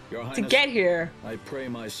ocean, Your to Highness, get here. I pray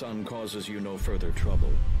my son causes you no further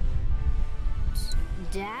trouble.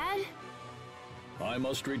 Dad? I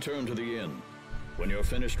must return to the inn. When you're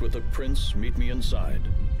finished with the prince, meet me inside.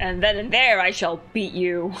 And then and there I shall beat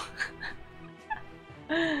you.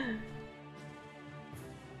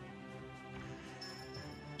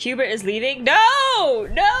 Hubert is leaving? No!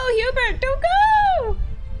 No, Hubert, don't go!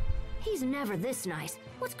 He's never this nice.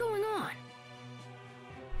 What's going on?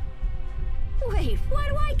 Wait, why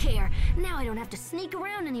do I care? Now I don't have to sneak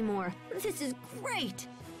around anymore. This is great.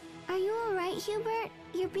 Are you alright, Hubert?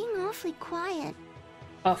 You're being awfully quiet.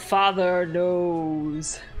 A father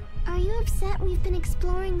knows. Are you upset we've been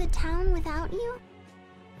exploring the town without you?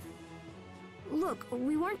 Look,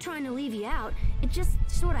 we weren't trying to leave you out. It just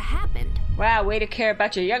sort of happened. Wow, way to care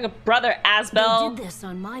about your younger brother, They Asbel. did this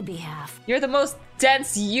on my behalf. You're the most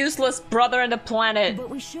dense, useless brother on the planet. But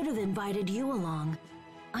we should have invited you along.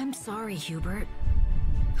 I'm sorry, Hubert.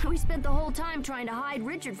 We spent the whole time trying to hide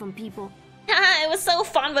Richard from people. It was so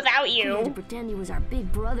fun without We had to you. pretend he was our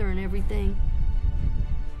big brother and everything.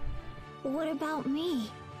 What about me?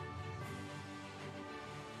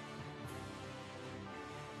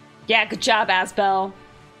 Yeah, good job, Asbel.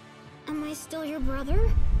 Am I still your brother?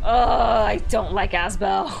 Oh, I don't like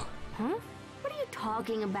Asbel. Huh? What are you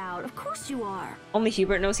talking about? Of course you are. Only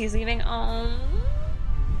Hubert knows he's leaving. Oh,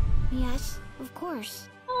 Yes, of course.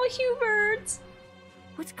 Hubert.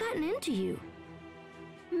 What's gotten into you?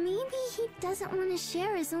 Maybe he doesn't want to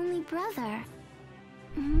share his only brother.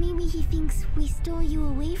 Maybe he thinks we stole you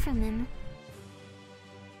away from him.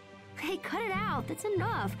 Hey, cut it out. That's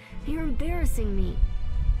enough. You're embarrassing me.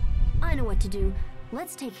 I know what to do.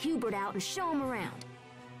 Let's take Hubert out and show him around.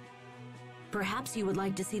 Perhaps you would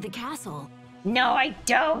like to see the castle. No, I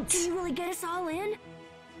don't. Can you really get us all in?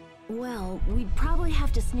 Well, we'd probably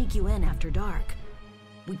have to sneak you in after dark.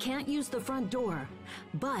 We can't use the front door,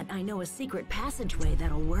 but I know a secret passageway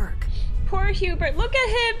that'll work. Poor Hubert. Look at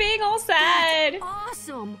him being all sad.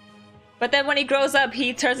 Awesome! But then when he grows up,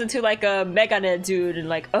 he turns into like a Meganet dude and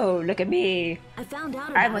like, oh, look at me. I found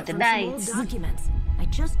out I'm about with it the from some old knights. documents. I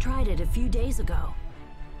just tried it a few days ago.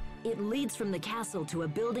 It leads from the castle to a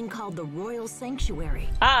building called the Royal Sanctuary.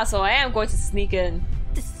 Ah, so I am going to sneak in.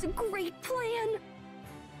 This is a great plan.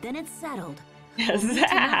 Then it's settled. Yes. We'll meet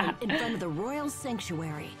tonight in front of the Royal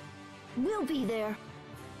Sanctuary. We'll be there.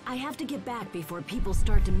 I have to get back before people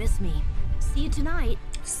start to miss me. See you tonight.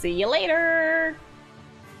 See you later.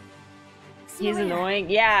 See you He's later. annoying.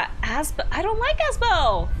 Yeah, Asbel. I don't like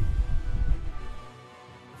Asbel.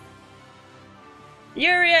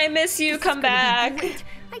 Yuri, I miss you. This is Come gonna be back. great.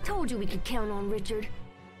 I told you we could count on Richard.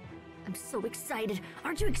 I'm so excited.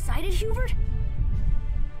 Aren't you excited, Hubert?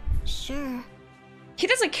 Sure. He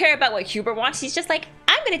doesn't care about what Hubert wants. He's just like,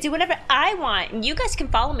 I'm gonna do whatever I want, and you guys can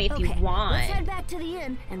follow me if you want. Let's head back to the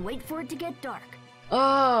inn and wait for it to get dark.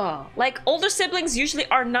 Oh, like older siblings usually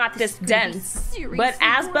are not this dense, seriously but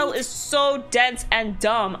Asbel great. is so dense and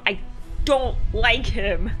dumb. I don't like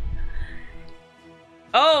him.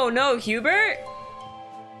 Oh no, Hubert?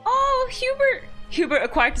 Oh, Hubert! Hubert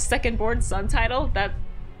acquired the second-born son title? That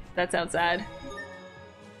sounds sad.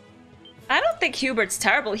 I don't think Hubert's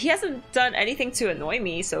terrible. He hasn't done anything to annoy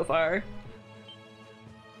me so far.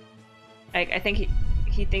 I think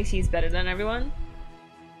he thinks he's better than everyone.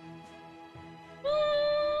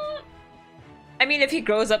 I mean, if he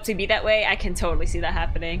grows up to be that way, I can totally see that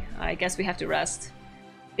happening. I guess we have to rest.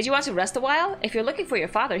 Did you want to rest a while? If you're looking for your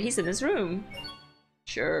father, he's in his room.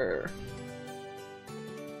 Sure.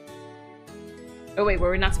 Oh wait,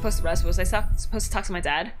 were we not supposed to rest? Was I supposed to talk to my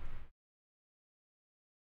dad?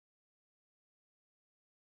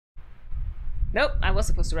 Nope, I was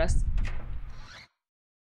supposed to rest.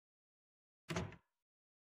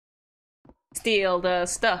 Steal the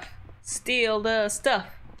stuff. Steal the stuff.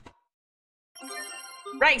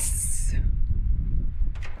 Rice!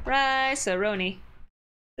 Rice-a-roni.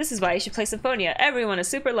 This is why you should play Symphonia. Everyone is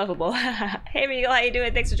super lovable. Hey Miguel, how you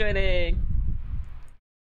doing? Thanks for joining.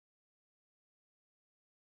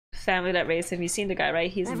 Family that raised him. You've seen the guy,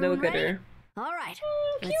 right? He's Everyone no gooder. All right,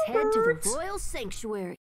 Oh, let's head to Hubert. the Royal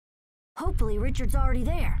Sanctuary. Hopefully Richard's already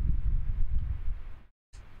there.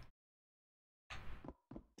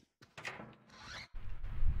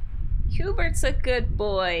 Hubert's a good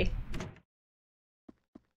boy.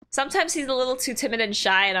 Sometimes he's a little too timid and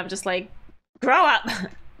shy, and I'm just like, grow up!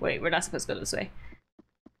 Wait, we're not supposed to go this way.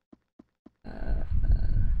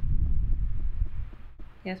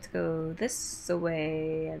 You have to go this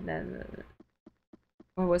way, and then...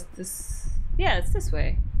 Or was this... Yeah, it's this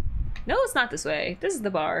way. No, it's not this way. This is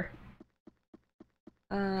the bar.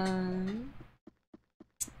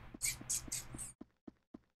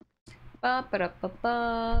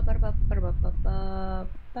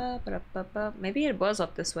 Maybe it was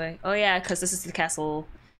up this way. Oh yeah, because this is the castle.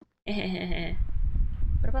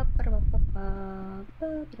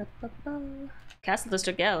 Castle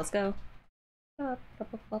district, yeah, let's go.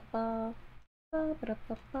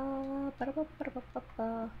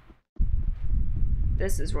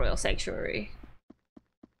 This is Royal Sanctuary.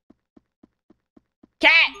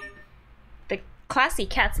 Cat! The classy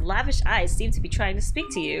cat's lavish eyes seem to be trying to speak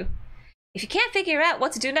to you. If you can't figure out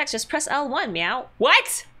what to do next, just press L1, meow.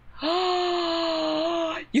 What?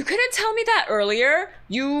 You couldn't tell me that earlier?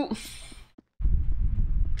 You...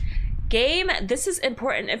 Game, this is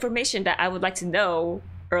important information that I would like to know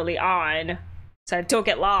early on, so I don't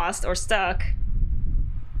get lost or stuck.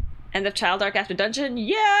 End of Child Arc after dungeon?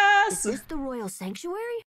 Yes! Is this the Royal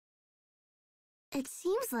Sanctuary? It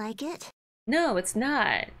seems like it. No, it's not.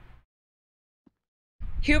 I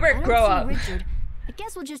Hubert, don't grow see up. Richard. I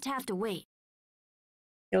guess we'll just have to wait.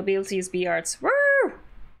 He'll be able to use B arts. Woo!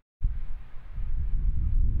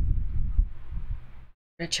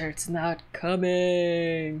 Richard's not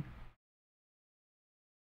coming.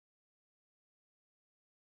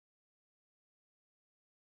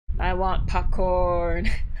 I want popcorn.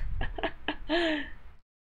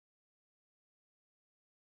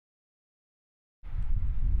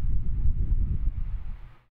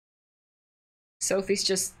 Sophie's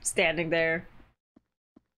just standing there.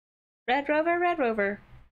 Red Rover, Red Rover.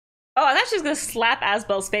 Oh, I thought she was gonna slap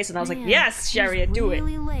Asbel's face, and I was like, Man, yes, Sharia, it's do it.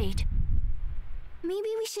 really late. Maybe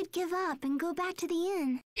we should give up and go back to the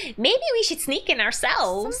inn. Maybe we should sneak in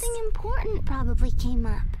ourselves. Something important probably came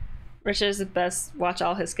up. Richard is the best. Watch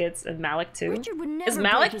all his skits, and Malik too. Richard would never Is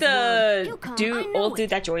Malik break his word. the He'll come, I know old it. dude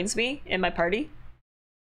that joins me in my party?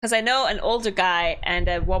 Because I know an older guy and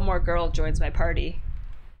one more girl joins my party.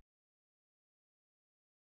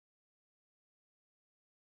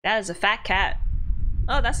 That is a fat cat.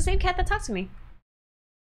 Oh, that's the same cat that talked to me.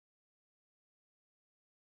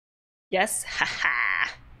 Yes, haha.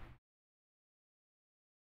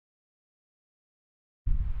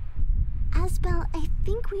 Asbel, I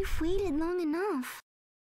think we've waited long enough.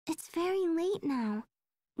 It's very late now.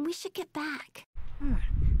 We should get back.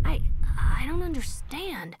 I don't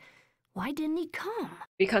understand. Why didn't he come?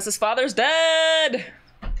 Because his father's dead!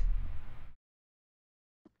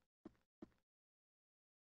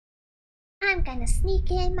 I'm gonna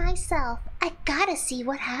sneak in myself. I gotta see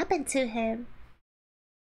what happened to him.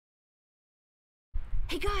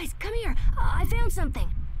 Hey guys, come here. I found something.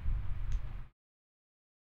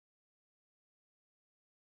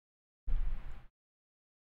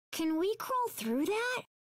 Can we crawl through that?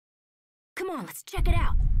 Come on, let's check it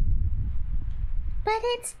out. But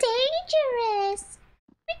it's dangerous.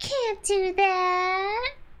 We can't do that.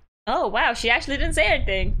 Oh wow, she actually didn't say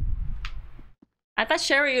anything. I thought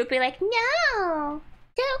Sherry would be like, No,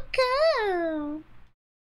 don't go.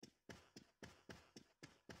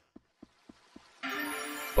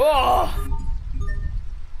 oh!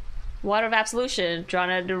 Water of Absolution, drawn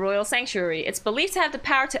out of the Royal Sanctuary. It's believed to have the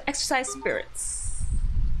power to exorcise spirits.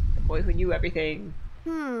 The boy who knew everything.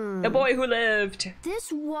 The boy who lived.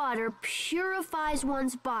 This water purifies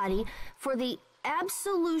one's body for the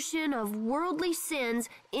absolution of worldly sins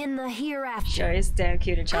in the hereafter. Sherry's damn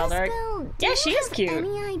cute and child art. Asbel, do Yeah, you she is have cute.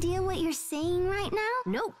 Any idea what you're saying right now?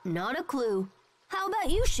 Nope, not a clue. How about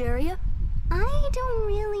you, Sharia? I don't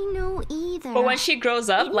really know either. But when she grows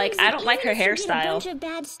up, like, I don't like her Even if you did a bunch hairstyle. of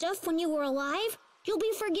bad stuff when you were alive, you'll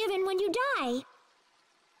be forgiven when you die.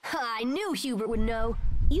 I knew Hubert would know.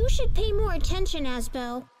 You should pay more attention,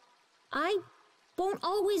 Asbel. I won't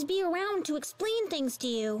always be around to explain things to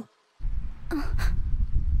you.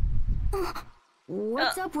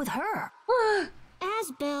 What's up with her?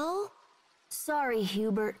 Asbel. Sorry,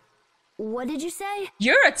 Hubert. What did you say?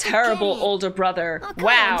 You're a terrible Okay. older brother. Oh, come on,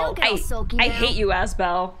 Wow. don't get all sulky I now. hate you,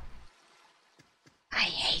 Asbel. I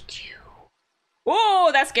hate you.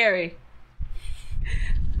 Whoa, that's scary.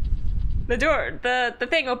 The door, the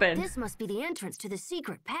thing opened. This must be the entrance to the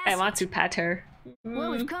secret passage. I want to pet her.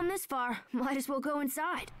 Well, we've come this far. Might as well go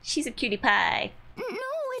inside. She's a cutie pie. No,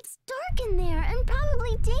 it's dark in there and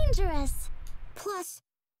probably dangerous. Plus,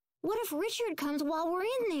 what if Richard comes while we're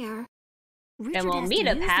in there? Richard we'll has meet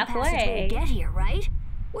to up use the halfway. passageway to get here, right?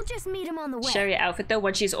 We'll just meet him on the way. Sherry outfit though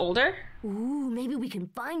when she's older? Ooh, maybe we can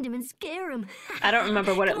find him and scare him. I don't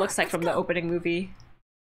remember what it Come looks on, like from let's the go. opening movie.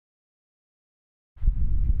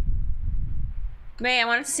 May, I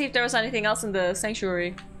wanted to see if there was anything else in the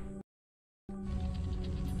sanctuary.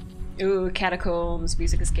 Ooh, catacombs,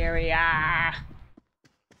 music is scary. Ah.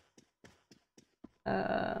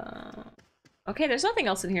 Okay, there's nothing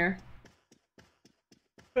else in here.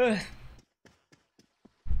 Ugh.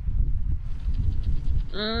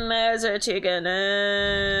 There's a chicken.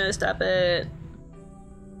 Stop it.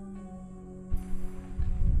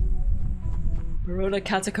 Verona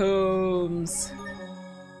catacombs.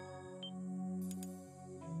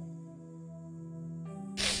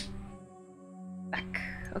 Back.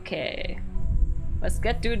 Okay. Let's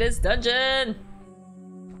get through this dungeon.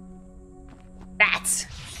 Bats.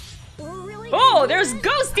 Oh, there's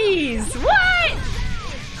ghosties! What?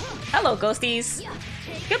 Hello, ghosties.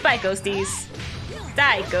 Goodbye, ghosties.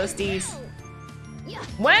 Die, ghosties.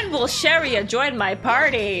 When will Sharia join my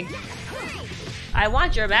party? I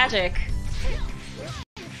want your magic.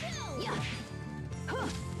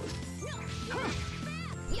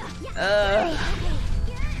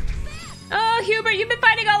 Oh, Hubert, you've been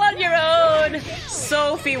fighting all on your own!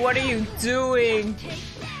 Sophie, what are you doing?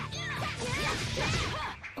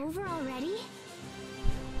 Over already?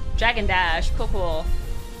 Dragon Dash, cool.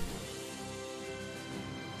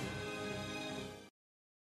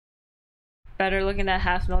 Better looking at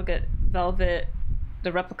half nugget velvet,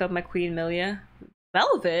 the replica of my Queen Milia.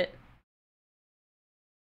 Velvet?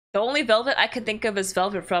 The only velvet I could think of is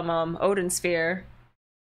velvet from Odin Sphere.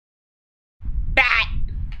 Bat!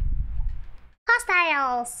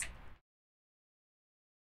 Hostiles!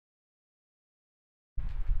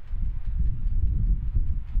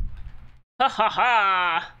 Ha ha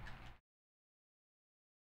ha!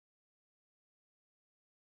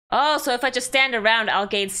 Oh, so if I just stand around, I'll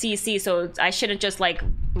gain CC, so I shouldn't just like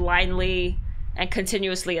blindly and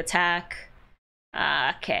continuously attack.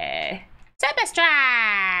 Okay. Super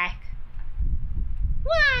strike!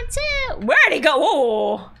 1, 2. Where'd he go?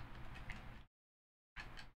 Oh!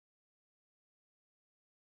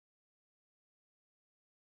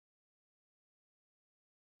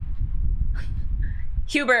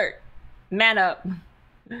 Hubert, man up.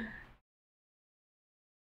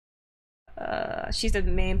 She's the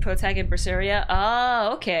main protagonist, Berseria.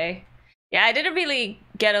 Oh, okay. Yeah, I didn't really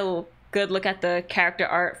get a good look at the character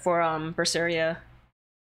art for Berseria,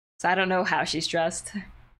 so I don't know how she's dressed.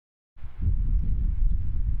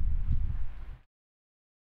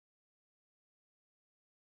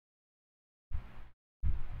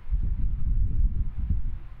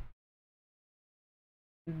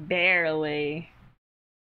 Barely.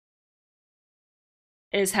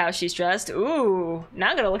 Is how she's dressed. Ooh, now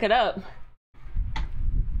I'm gonna look it up.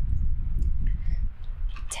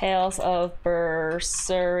 Tales of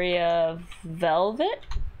Berseria Velvet?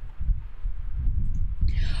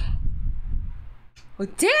 Oh,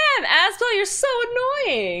 damn, Asbel, you're so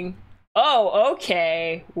annoying! Oh,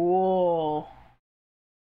 okay. Whoa.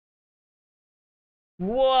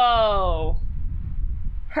 Whoa.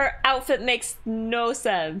 Her outfit makes no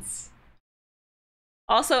sense.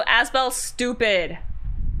 Also, Asbel's stupid.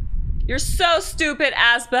 You're so stupid,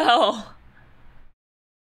 Asbel.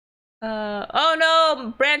 Oh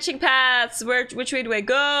no, branching paths. Which way do I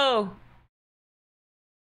go?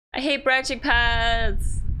 I hate branching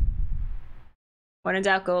paths. When in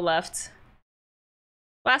doubt, go left.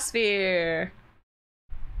 Last sphere.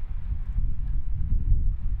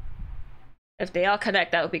 If they all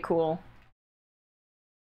connect, that would be cool.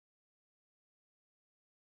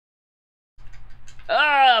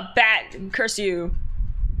 Ugh, bat! Curse you.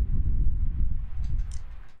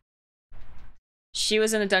 She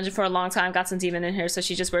was in a dungeon for a long time, got some demon in here, so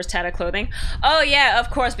she just wears tattered clothing. Oh yeah, of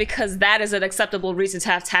course, because that is an acceptable reason to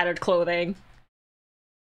have tattered clothing.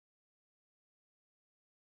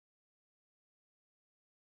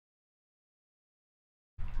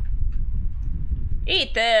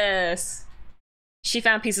 Eat this! She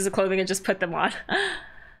found pieces of clothing and just put them on.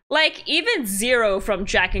 Like, even Zero from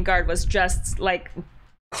Drakengard was just, like,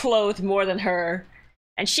 clothed more than her.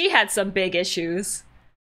 And she had some big issues.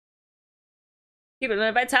 Keep it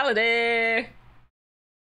in vitality!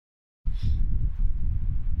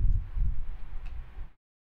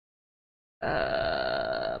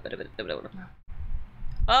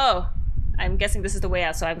 Oh! I'm guessing this is the way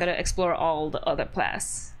out, so I'm gonna explore all the other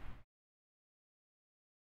paths.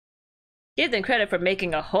 Give them credit for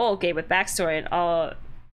making a whole game with backstory and all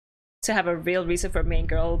to have a real reason for main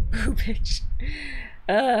girl boobage.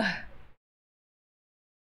 Ugh.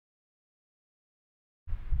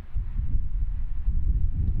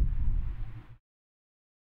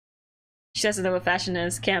 She doesn't know what fashion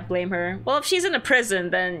is, can't blame her. Well, if she's in a prison,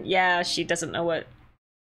 then yeah, she doesn't know what.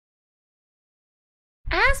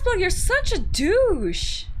 Asbel, you're such a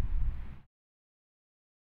douche!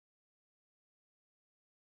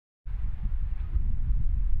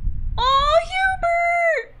 Oh,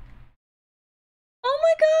 Hubert! Oh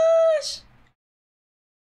my gosh!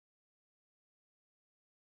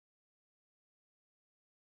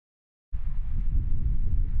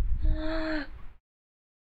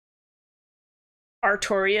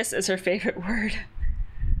 Artorias is her favorite word.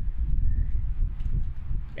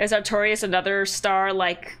 Is Artorias another star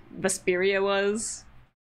like Vesperia was?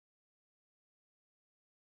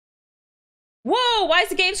 Whoa! Why is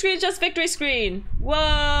the game screen just victory screen?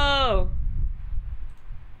 Whoa!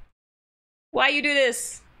 Why you do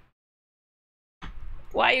this?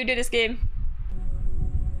 Why you do this, game?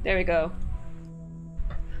 There we go.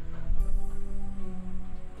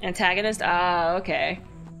 Antagonist? Ah, okay.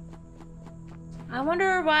 I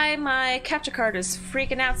wonder why my capture card is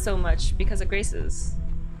freaking out so much because of Grace's.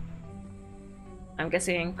 I'm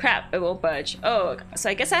guessing, crap, it won't budge. Oh, so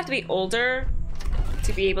I guess I have to be older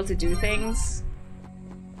to be able to do things.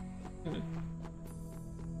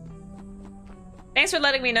 Thanks for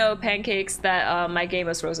letting me know, Pancakes, that my game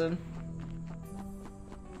was frozen.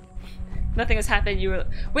 Nothing has happened. You were.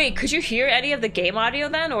 Wait, could you hear any of the game audio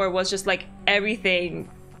then, or was just like everything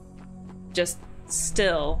just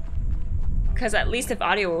still? Because at least if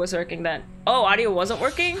audio was working then. Oh, audio wasn't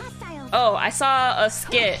working? Oh, I saw a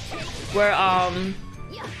skit where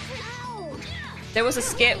there was a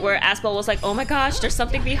skit where Asbel was like, oh my gosh, there's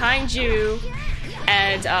something behind you.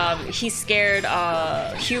 And he scared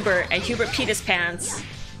Hubert, and Hubert peed his pants.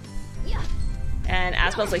 And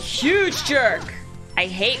Asbel's a huge jerk. I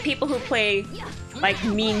hate people who play like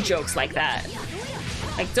mean jokes like that.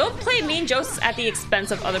 Like, don't play mean jokes at the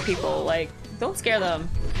expense of other people. Like, don't scare them.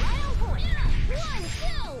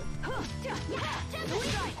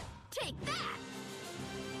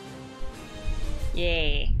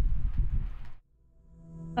 Yay.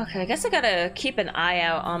 Okay, I guess I gotta keep an eye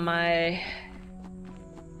out on my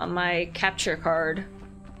capture card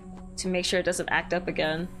to make sure it doesn't act up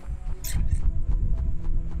again.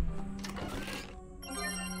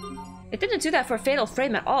 It didn't do that for Fatal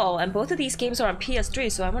Frame at all, and both of these games are on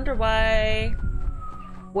PS3, so I wonder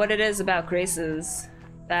what it is about Grace's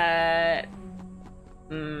that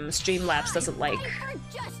Streamlabs doesn't like.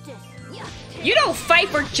 You don't fight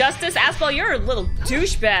for justice, Asbel, you're a little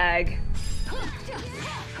douchebag.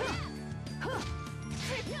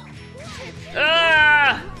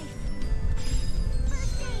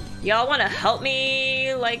 Y'all wanna help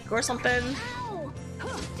me, like, or something?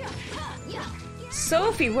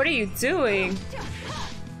 Sophie, what are you doing?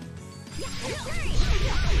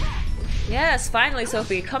 Yes, finally,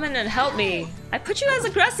 Sophie, come in and help me. I put you as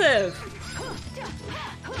aggressive.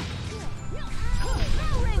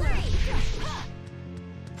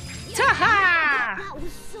 Ta-ha! That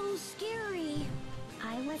was so scary.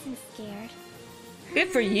 I wasn't scared. Good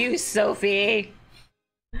for you, Sophie.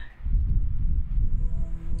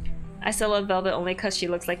 I still love Velvet only because she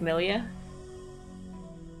looks like Milia.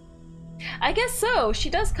 I guess so. She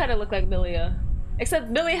does kind of look like Milia. Except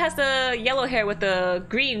Millie has the yellow hair with the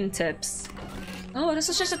green tips. Oh, this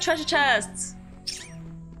is just a treasure chest.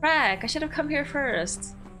 Frack, I should have come here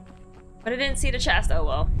first. But I didn't see the chest. Oh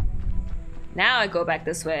well. Now I go back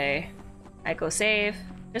this way. I go save.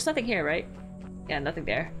 There's nothing here, right? Yeah, nothing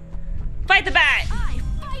there. Fight the bat! I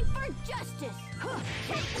fight for justice.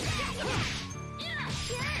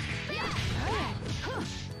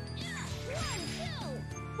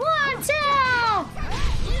 1, 2!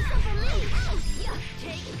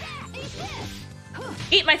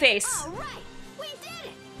 Eat my face!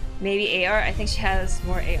 Maybe AR? I think she has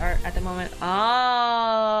more AR at the moment.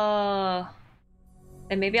 Oh.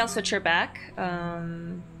 And maybe I'll switch her back.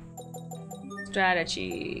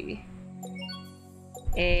 Strategy.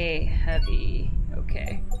 A heavy.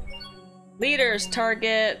 Okay. Leaders,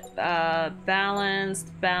 target, balanced,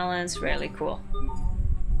 really cool.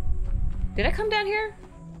 Did I come down here?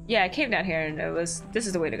 Yeah, I came down here and it was, this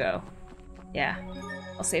is the way to go. Yeah.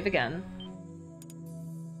 I'll save again.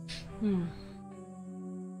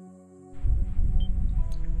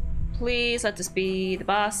 Please let this be the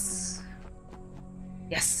boss.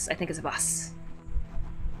 Yes, I think it's a boss.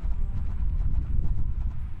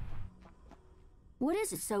 What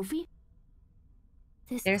is it, Sophie?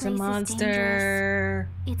 This There's a place is monster. dangerous.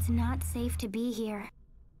 It's not safe to be here.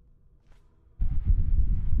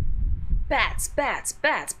 Bats, bats,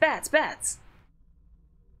 bats, bats, bats.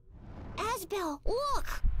 Asbel,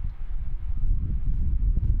 look!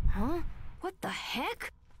 Huh? What the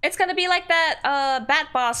heck? It's gonna be like that bat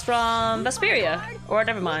boss from Vesperia. Or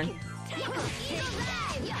never mind.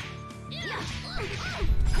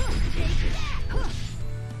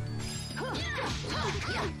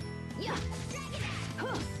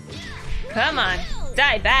 Come on,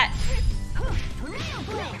 die, bat!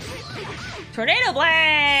 Tornado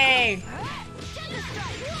blade!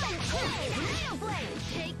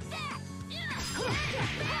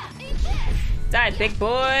 Die, big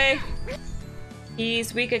boy!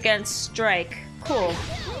 He's weak against strike. Cool.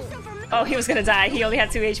 Oh, he was gonna die. He only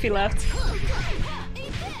had 2 HP left.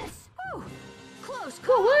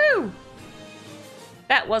 Woo-woo!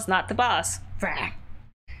 That was not the boss.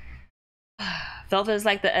 Velvet is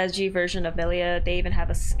like the edgy version of Milia. They even have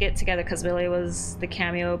a skit together because Milia was the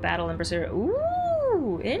cameo battle in Berserker.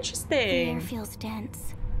 Ooh, The air interesting. feels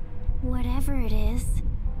dense. Whatever it is.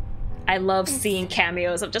 I love seeing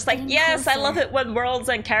cameos. I'm just like, yes, I love it when worlds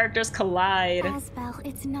and characters collide. Asbel,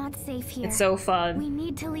 it's not safe here. It's so fun. We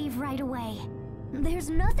need to leave right away. There's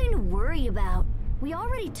nothing to worry about. We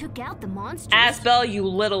already took out the monsters. Asbel, you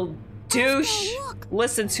little douche. Asbel, look!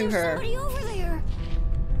 Listen to There's her. somebody over there.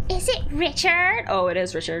 Is it Richard? Oh, it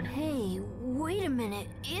is Richard. Hey, wait a minute.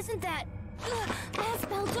 Isn't that...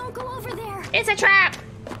 Asbel, don't go over there. It's a trap!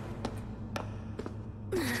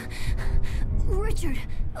 Richard,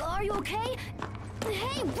 are you okay?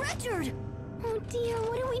 Hey, Richard! Oh dear,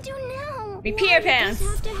 what do we do now? We pee our Why did pants. this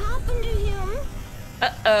have to happen to him?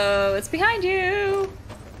 Uh-oh, it's behind you.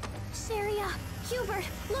 Saria, Hubert,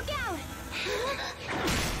 look out!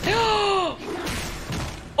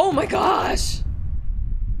 Oh my gosh!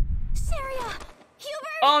 Saria,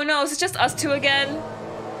 Hubert! Oh no, is it just us two again?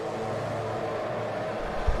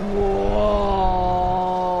 Whoa!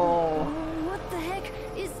 What the heck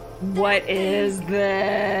is... What is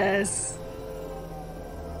this?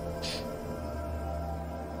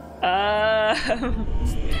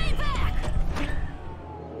 Stay back!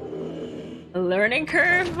 Learning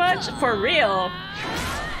curve much? For real?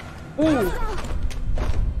 Ooh.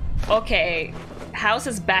 Okay. How's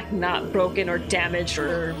his back not broken or damaged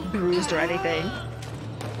or bruised or anything?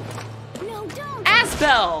 No, don't!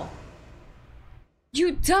 Asbel!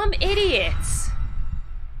 You dumb idiots!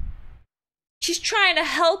 She's trying to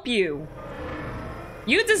help you.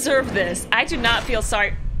 You deserve this. I do not feel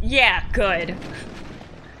sorry. Yeah, good.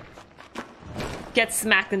 Get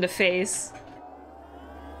smacked in the face.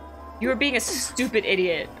 You were being a stupid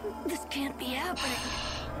idiot. This can't be happening.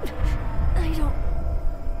 I don't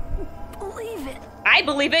believe it. I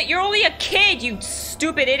believe it. You're only a kid, you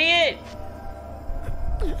stupid idiot.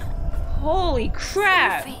 Holy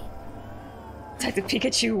crap. Sophie. Detective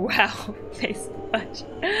Pikachu, wow. Face punch.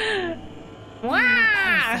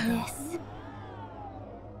 Wow.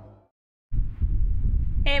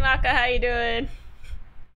 Hey Maka, how you doing?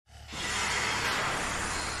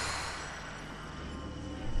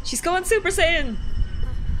 She's going Super Saiyan!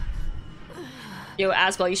 Yo,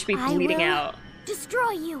 Asbel, you should be bleeding out.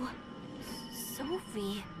 Destroy you!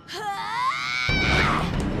 Sophie.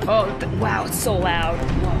 Oh, wow, it's so loud.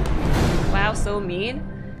 Whoa. Wow, so mean.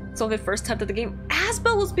 So the first time to the game,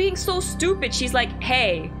 Asbel was being so stupid. She's like,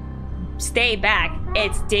 hey, stay back.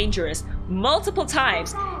 It's dangerous. Multiple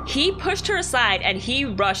times. He pushed her aside and he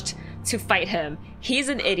rushed to fight him. He's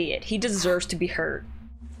an idiot. He deserves to be hurt.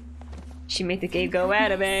 She made the game go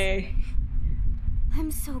anime.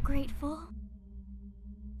 I'm so grateful.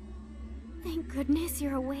 Thank goodness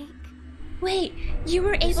you're awake. Wait, you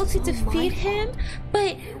were able to defeat him?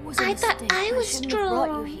 But I thought I was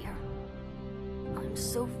strong. You here. I'm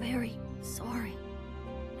so very sorry.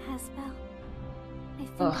 Asbel, I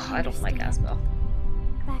think I don't like Asbel.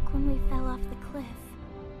 Back when we fell off the cliff.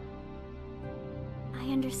 I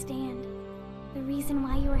understand the reason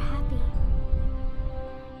why you were happy.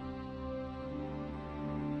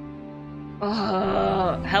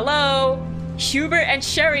 Hello? Hubert and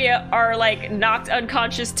Sharia are like knocked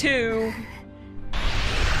unconscious too.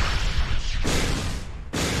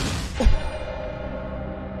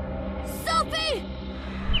 Sophie!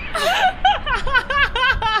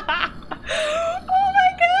 Oh my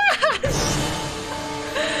gosh!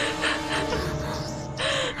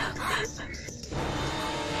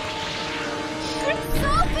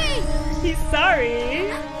 Sophie! He's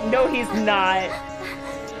sorry. No, he's not.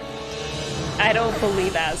 I don't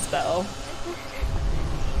believe Asbel.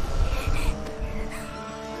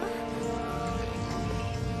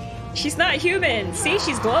 She's not human. See,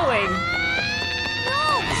 she's glowing.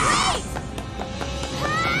 No, please!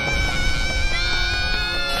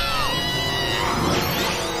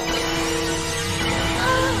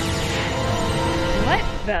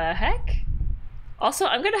 What the heck? Also,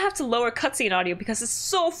 I'm gonna have to lower cutscene audio because it's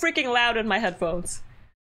so freaking loud in my headphones.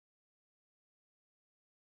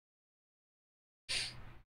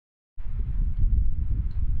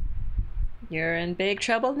 You're in big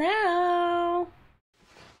trouble now.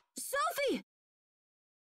 Sophie!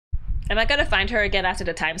 Am I gonna find her again after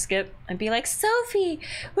the time skip and be like, Sophie,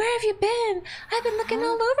 where have you been? I've been looking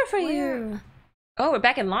all over for you. Oh, we're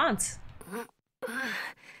back in Lance.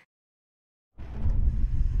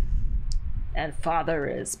 And father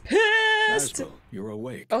is pissed. Asbel, you're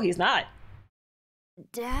awake. Oh, he's not.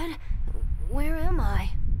 Dad, where am I?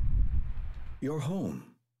 You're home.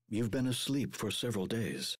 You've been asleep for several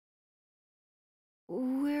days.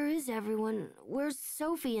 Where is everyone? Where's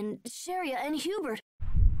Sophie and Sharia and Hubert?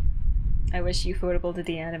 I wish you footable to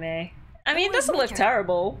the anime. I mean, it Where's doesn't look Richard?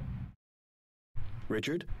 terrible.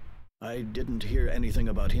 Richard? I didn't hear anything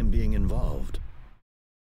about him being involved.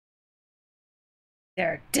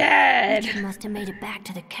 They're dead. Richard must have made it back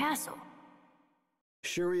to the castle.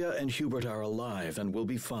 Sharia and Hubert are alive and will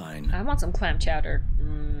be fine. I want some clam chowder.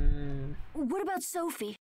 What about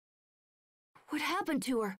Sophie? What happened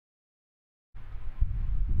to her?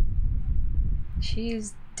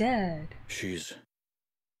 She's dead. She's...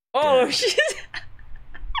 Oh, dead. she's...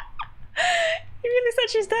 He really said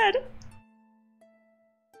she's dead.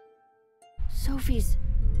 Sophie's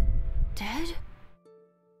dead?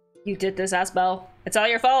 You did this, Asbel. It's all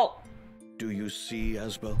your fault. Do you see,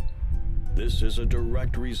 Asbel? This is a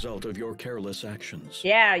direct result of your careless actions.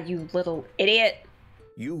 Yeah, you little idiot.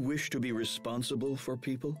 You wish to be responsible for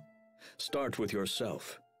people? Start with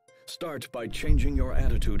yourself. Start by changing your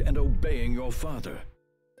attitude and obeying your father.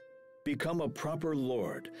 Become a proper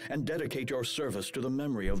lord and dedicate your service to the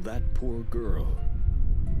memory of that poor girl.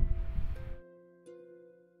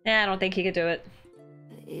 Nah, I don't think he could do it.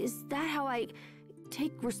 Is that how I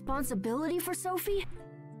take responsibility for Sophie?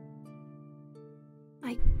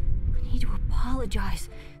 I need to apologize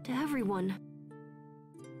to everyone.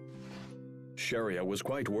 Sharia was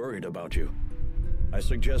quite worried about you. I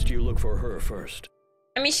suggest you look for her first.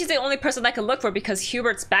 I mean, she's the only person I can look for because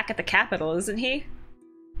Hubert's back at the capital, isn't he?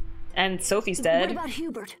 And Sophie's dead. What about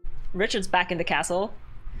Hubert? Richard's back in the castle.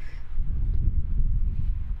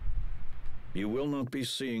 You will not be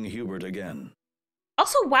seeing Hubert again.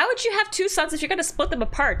 Also, why would you have two sons if you're gonna split them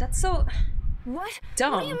apart? That's so... What?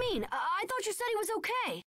 dumb. What do you mean? I thought you said he was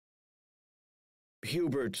okay.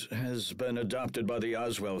 Hubert has been adopted by the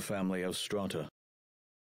Oswell family of Strata.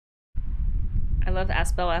 I love the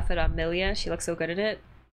Asbel outfit on Milia. She looks so good in it.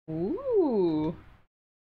 Ooh.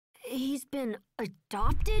 He's been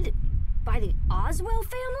adopted by the Oswell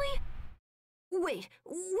family? Wait,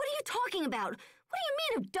 what are you talking about? What do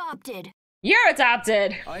you mean adopted? You're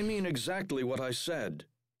adopted! I mean exactly what I said.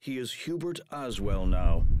 He is Hubert Oswell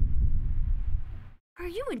now. Are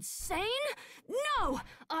you insane? No!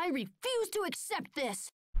 I refuse to accept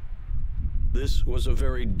this! This was a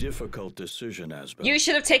very difficult decision, Asbel. You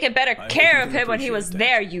should have taken better I care hope of you him when he was appreciate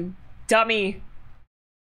there, you dummy.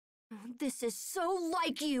 This is so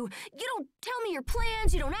like you. You don't tell me your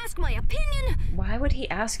plans, you don't ask my opinion. Why would he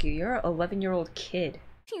ask you? You're an 11-year-old kid.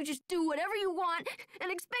 You just do whatever you want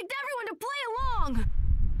and expect everyone to play along.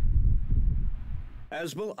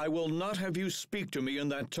 Asbel, I will not have you speak to me in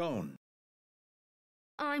that tone.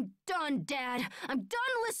 I'm done, Dad. I'm done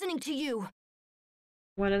listening to you.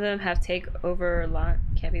 One of them have take over lot.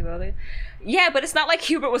 Can't be bothered. Yeah, but it's not like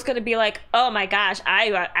Hubert was gonna be like, oh my gosh,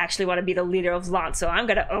 I actually want to be the leader of Lot, so I'm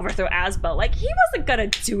gonna overthrow Asbel. Like, he wasn't gonna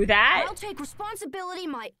do that. I'll take responsibility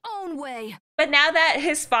my own way. But now that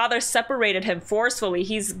his father separated him forcefully,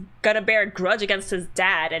 he's gonna bear a grudge against his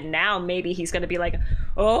dad, and now maybe he's gonna be like,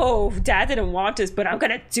 oh, Dad didn't want this, but I'm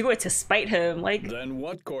gonna do it to spite him. Like, Then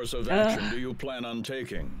what course of action do you plan on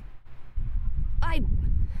taking?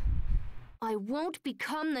 I won't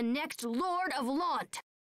become the next Lord of Lant.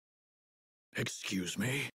 Excuse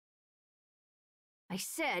me? I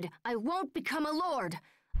said I won't become a Lord.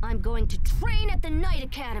 I'm going to train at the Knight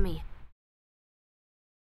Academy.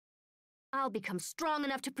 I'll become strong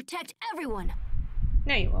enough to protect everyone.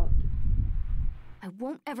 no, you won't. I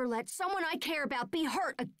won't ever let someone I care about be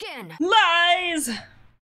hurt again. Lies!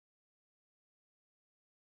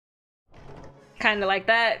 Kinda like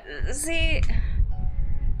that. See,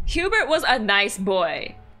 Hubert was a nice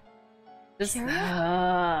boy. Just,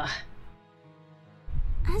 Asbel,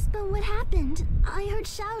 what happened? I heard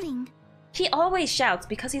shouting. he always shouts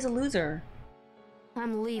because he's a loser.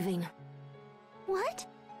 I'm leaving. What?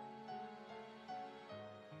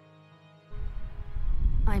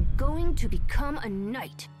 I'm going to become a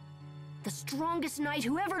knight. The strongest knight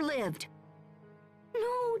who ever lived.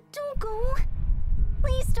 No, don't go.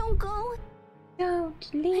 Please don't go. Don't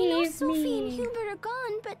I know leave Sophie and me. Hubert are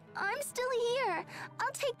gone, but I'm still here.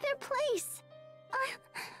 I'll take their place.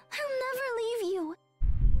 I'll never leave you.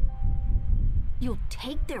 You'll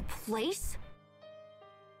take their place?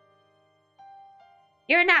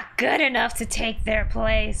 You're not good enough to take their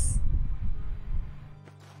place.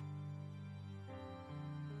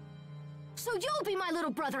 So you'll be my little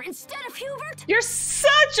brother instead of Hubert? You're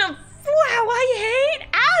such a... Wow, I hate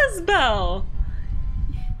Asbel.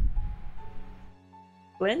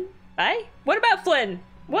 Flynn? Bye? What about Flynn?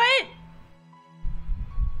 What?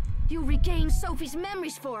 You regained Sophie's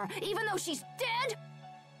memories for her, even though she's dead?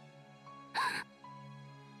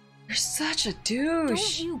 You're such a Don't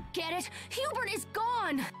douche. you get it? Hubert is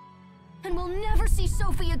gone! And we'll never see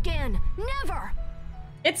Sophie again. Never!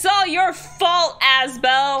 It's all your fault,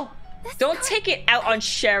 Asbel. That's Don't not- take it out on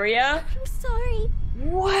Sharia. I'm sorry.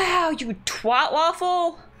 Wow, you twat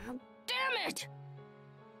waffle. Damn it!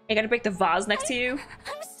 You gonna break the vase next to you? I'm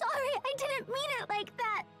sorry. I didn't mean it like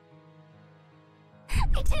that.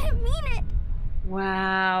 I didn't mean it.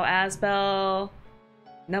 Wow, Asbel.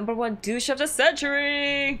 #1 douche of the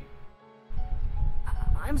century.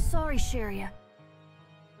 I'm sorry, Sharia.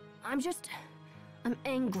 I'm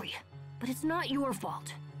angry. But it's not your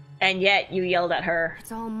fault. And yet you yelled at her.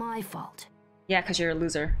 It's all my fault. Yeah, because you're a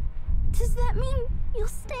loser. Does that mean you'll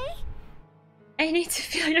stay? I need to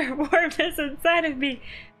feel your warmness inside of me.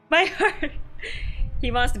 My heart.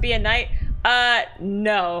 He wants to be a knight?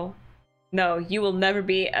 No. No, you will never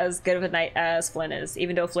be as good of a knight as Flynn is,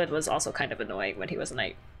 even though Flynn was also kind of annoying when he was a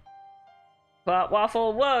knight. But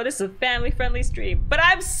Waffle, whoa, this is a family-friendly stream. But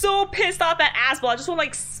I'm so pissed off at Asbel. I just want to,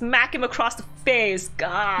 like, smack him across the face.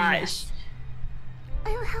 Gosh. Yes.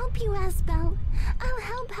 I'll help you, Asbel. I'll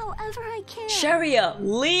help however I can. Sharia,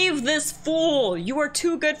 leave this fool. You are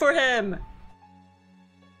too good for him.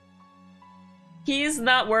 He's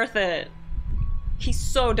not worth it. He's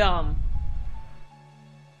so dumb.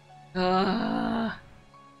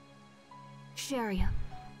 Sharia.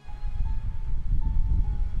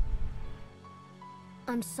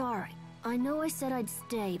 I'm sorry. I know I said I'd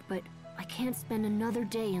stay, but I can't spend another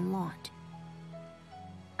day in Lant.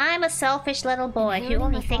 I'm a selfish little boy who Inheriting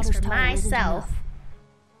only my thinks father's for title isn't myself. enough.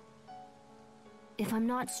 If I'm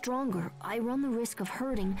not stronger, I run the risk of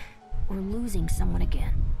hurting or losing someone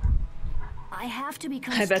again. I have to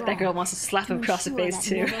become I bet that strong girl wants to slap him across the ensure face that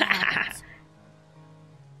too. never happens.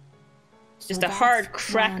 Just So a hard that's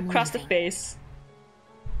why crack I'm across the leaving. face.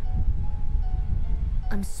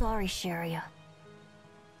 I'm sorry, Sharia.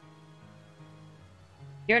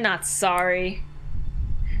 You're not sorry.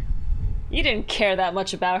 You didn't care that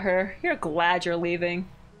much about her. You're glad you're leaving.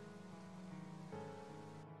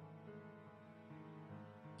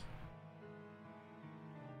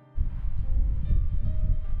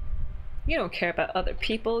 You don't care about other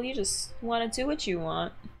people, you just want to do what you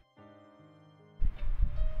want.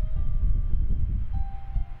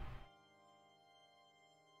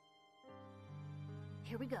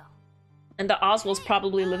 Here we go. And the Oswalds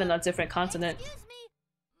probably live in a different continent.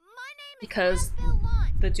 Because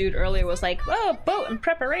the dude earlier was like, oh, boat and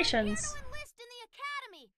preparations.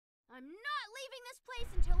 I'm not leaving this place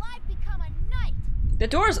until I become a knight. The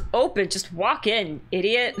door's open, just walk in,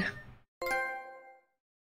 idiot.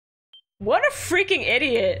 What a freaking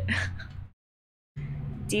idiot.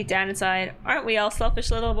 Deep down inside, aren't we all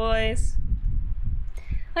selfish little boys?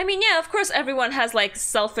 I mean, yeah, of course everyone has like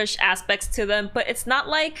selfish aspects to them, but it's not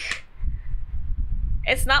like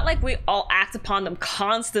we all act upon them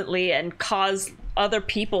constantly and cause other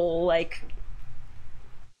people like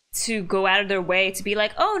to go out of their way to be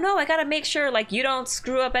like, oh no, I gotta make sure like you don't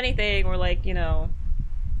screw up anything, or like, you know,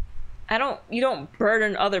 you don't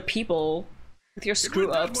burden other people with your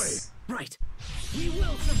screw ups. Right. We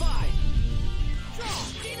will survive. Draw,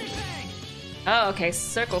 demon bang. Oh, okay,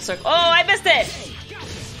 circle. Oh, I missed it.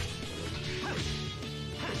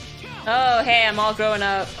 Oh, hey, I'm all growing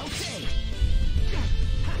up.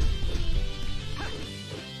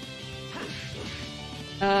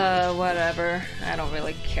 Whatever. I don't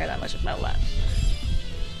really care that much about that.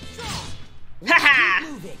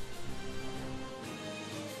 Haha!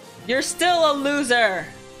 You're still a loser!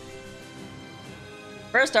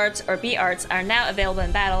 Burst arts, or B arts, are now available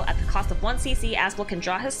in battle. At the cost of 1 CC, Asbel can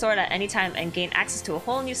draw his sword at any time and gain access to a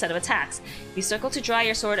whole new set of attacks. Use circle to draw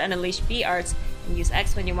your sword and unleash B arts, and use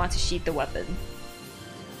X when you want to sheath the weapon.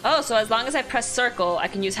 Oh, so as long as I press circle, I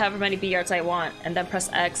can use however many B arts I want, and then press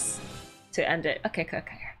X to end it. Okay.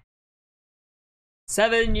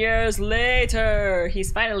 7 years later,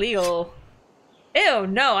 he's finally legal. Ew,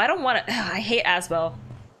 no, I don't want to. I hate Asbel.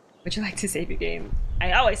 Would you like to save your game?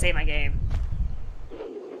 I always save my game.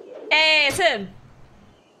 Hey, it's him!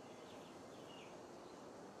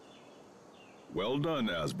 Well done,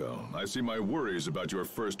 Asbel. I see my worries about your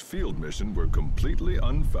first field mission were completely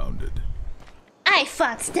unfounded. I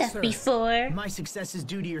fought stuff Sir, before. My success is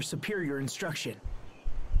due to your superior instruction.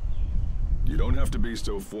 You don't have to be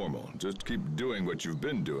so formal. Just keep doing what you've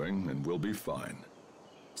been doing, and we'll be fine.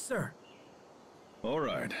 Sir. All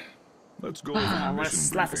right. Let's go over I the wanna mission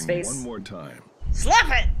slap his briefing face. one more time. Slap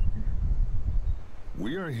it!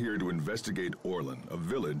 We are here to investigate Orlin, a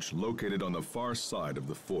village located on the far side of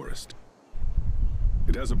the forest.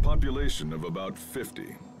 It has a population of about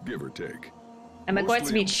 50, give or take. Am I going to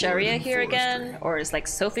Mostly meet employed Sharia in here again? forestry. Or is like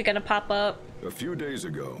Sophie gonna pop up? A few days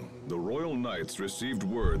ago, the Royal Knights received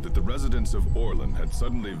word that the residents of Orlin had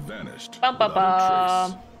suddenly vanished Bum, bum, without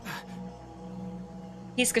a bum. trace.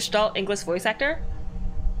 He's Gestalt English voice actor?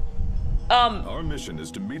 Our mission is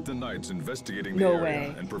to meet the Knights investigating the No area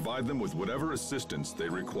way. and provide them with whatever assistance they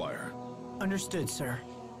require. Understood, sir.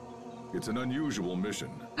 It's an unusual mission.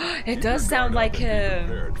 It Keep does your sound guard like up and be him.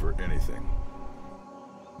 prepared for anything.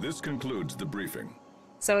 This concludes the briefing.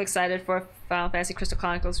 So excited for Final Fantasy Crystal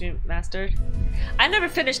Chronicles Remastered. I never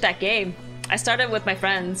finished that game. I started with my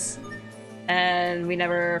friends, and we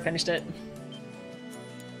never finished it.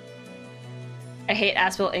 I hate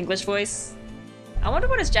Aspel English voice. I wonder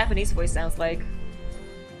what his Japanese voice sounds like.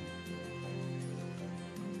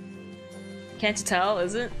 Can't you tell,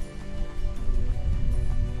 is it?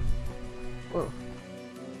 Whoa.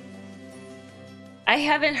 I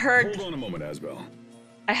haven't heard Hold on a moment, Asbel.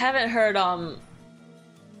 I haven't heard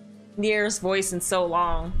Nier's voice in so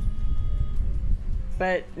long.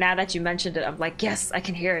 But now that you mentioned it, I'm like, yes, I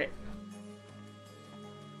can hear it.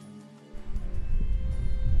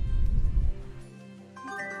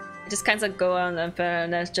 It just kind of go on and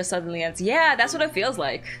then it just suddenly ends. Yeah, that's what it feels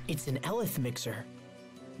like. It's an Elith mixer.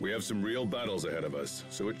 We have some real battles ahead of us,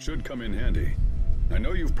 so it should come in handy. I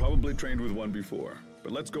know you've probably trained with one before,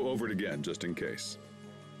 but let's go over it again just in case.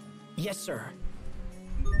 Yes, sir.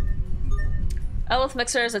 Elith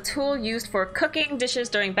Mixer is a tool used for cooking dishes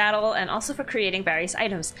during battle and also for creating various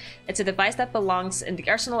items. It's a device that belongs in the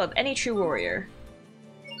arsenal of any true warrior.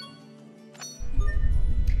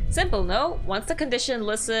 Simple, no? Once the condition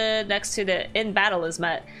listed next to the in battle is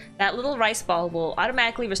met, that little rice ball will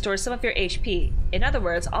automatically restore some of your HP. In other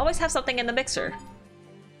words, always have something in the mixer.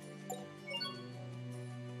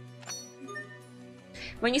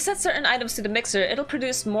 When you set certain items to the mixer, it'll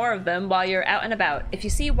produce more of them while you're out and about. If you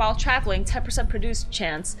see while traveling 10% produced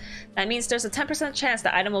chance, that means there's a 10% chance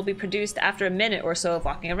the item will be produced after a minute or so of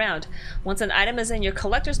walking around. Once an item is in your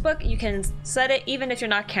collector's book, you can set it even if you're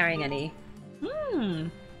not carrying any.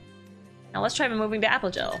 Now let's try removing the apple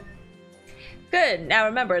gel. Good. Now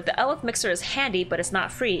remember, the Elif mixer is handy, but it's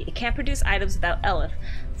not free. It can't produce items without Elif.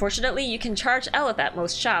 Fortunately, you can charge Elif at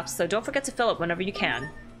most shops, so don't forget to fill it whenever you can.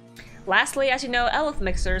 Lastly, as you know, Elif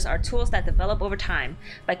mixers are tools that develop over time.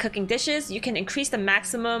 By cooking dishes, you can increase the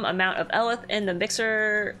maximum amount of Elif in the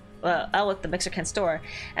mixer Elif the mixer can store,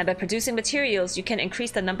 and by producing materials, you can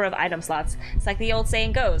increase the number of item slots. It's like the old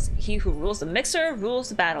saying goes, he who rules the mixer rules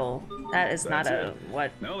the battle. That is not a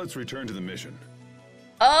what? Now let's return to the mission.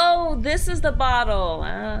 Oh, this is the bottle.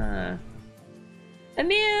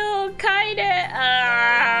 Emil, kinda.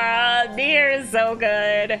 Nier is so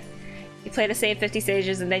good. You play the same 50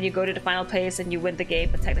 stages and then you go to the final place and you win the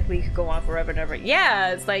game, but technically you could go on forever and ever.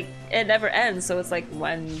 Yeah, it's like it never ends, so it's like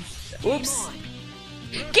when. Oops.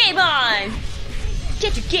 Game on!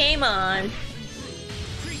 Get your game on!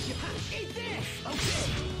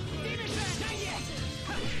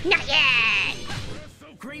 Not yet!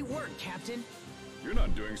 Great work, Captain. You're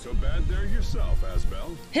not doing so bad there yourself,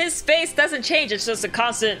 Asbel. His face doesn't change, it's just a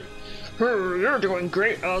constant. Hey, you're doing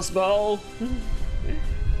great, Asbel.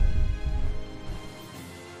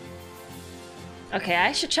 Okay,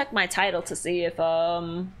 I should check my title to see if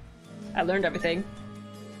I learned everything.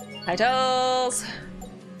 Titles.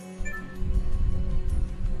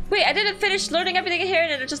 Wait, I didn't finish learning everything in here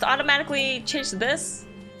and it just automatically changed to this?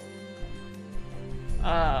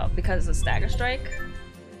 Because of Stagger Strike?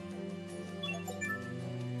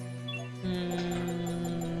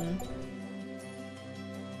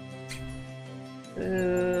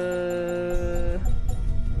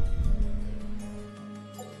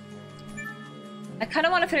 I kind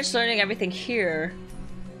of want to finish learning everything here.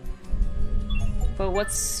 But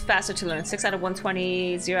what's faster to learn? 6 out of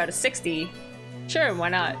 120, 0 out of 60. Sure, why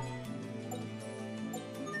not?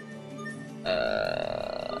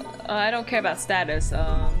 I don't care about status.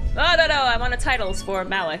 Oh, no, I want the titles for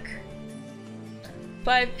Malik.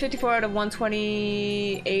 54 out of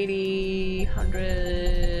 120, 80,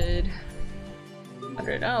 100...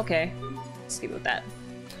 100, oh, okay. Let's keep with that.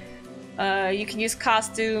 You can use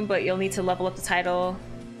costume, but you'll need to level up the title.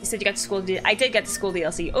 You said you got the school I did get the school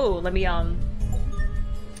DLC. Oh, let me,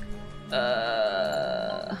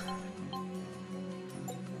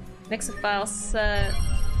 mix a file set.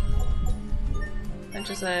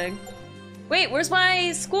 Adventure's Egg. Wait, where's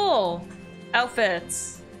my school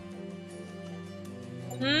outfits?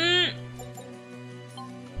 I'm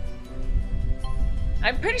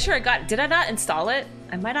pretty sure I got. Did I not install it?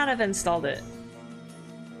 I might not have installed it.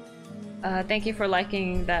 Thank you for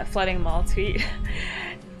liking that flooding mall tweet.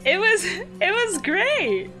 It was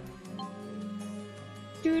great.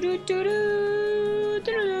 Do do do do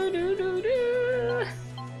do do do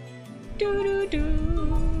do do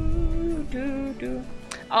do do do.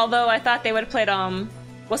 Although I thought they would have played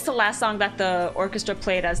what's the last song that the orchestra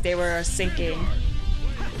played as they were sinking?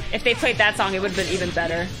 If they played that song, it would have been even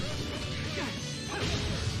better.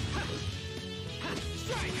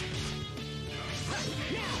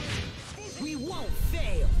 We won't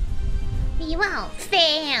fail. You won't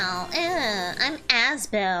fail. I'm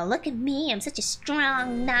Asbel. Look at me. I'm such a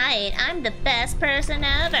strong knight. I'm the best person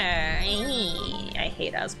ever. I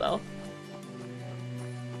hate Asbel.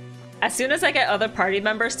 As soon as I get other party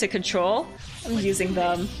members to control, I'm using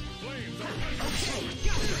them.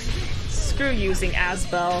 Screw using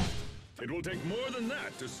Asbel. It will take more than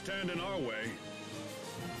that to stand in our way.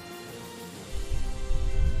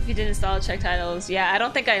 If you didn't install it, check titles. Yeah, I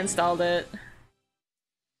don't think I installed it.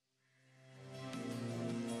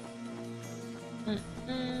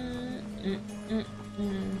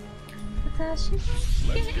 Let's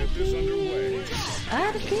get this underway.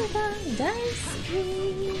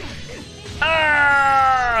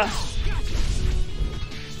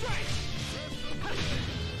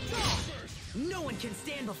 No one can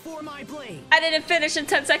stand before my blade. I didn't finish in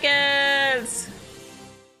 10 seconds!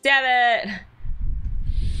 Damn it!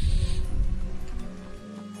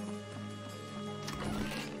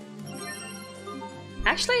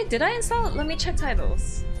 Actually, did I install it? Let me check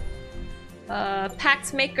titles.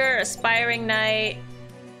 Pact Maker, Aspiring Knight,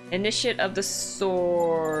 Initiate of the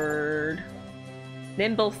Sword,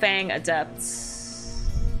 Nimble Fang Adept.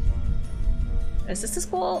 Is this the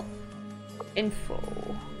school? Info.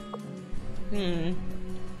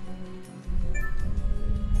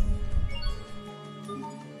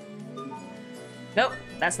 Nope,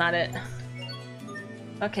 that's not it.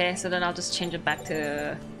 Okay, so then I'll just change it back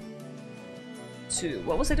to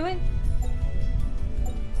what was I doing?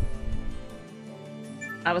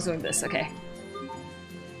 I was doing this, okay.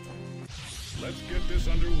 Let's get this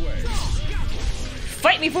underway.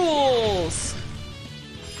 Fight me, fools!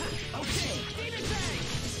 Okay,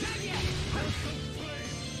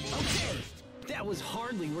 that That was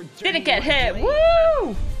hardly worth Didn't get my hit. blade.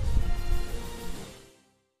 Woo!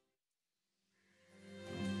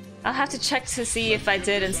 I'll have to check to see if I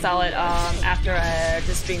did install it after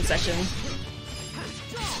the stream session.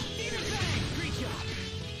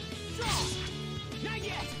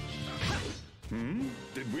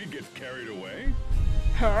 Did we get carried away?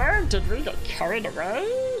 Huh? Did we get carried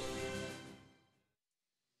away?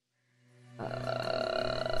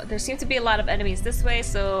 There seem to be a lot of enemies this way,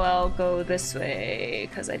 so I'll go this way,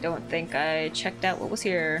 because I don't think I checked out what was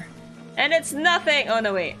here. And it's nothing! Oh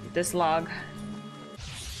no, wait. This log.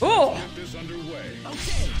 Ooh! Get this underway.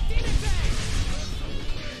 Okay, demon bang!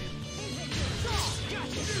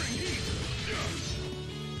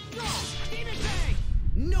 Demon bang!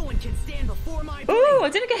 No one can stand before my blade. Ooh, I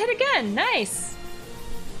didn't get hit again. Nice.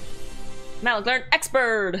 Malaglarn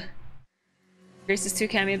Expert. Grace's 2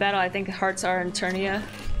 cameo battle. I think hearts are in Eternia.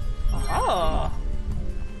 Oh.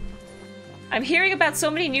 I'm hearing about so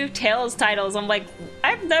many new Tales titles. I'm like,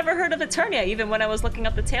 I've never heard of Eternia, even when I was looking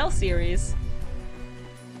up the Tales series.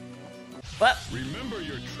 What? Remember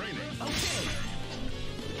your training. Okay,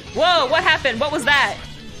 Whoa, what happened? What was that?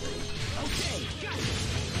 okay,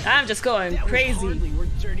 gotcha. I'm just going That was crazy. hardly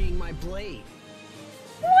worth dirtying my blade.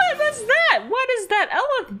 What was that? What is that?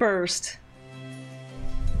 Eleth burst.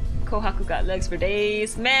 Kohaku got legs for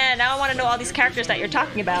days. Man, now I want to know all these characters that you're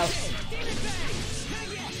talking about.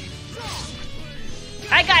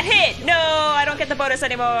 I got hit! No, I don't get the bonus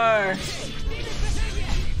anymore.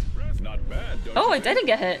 Not bad, don't Oh, I didn't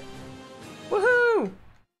get hit. Woohoo!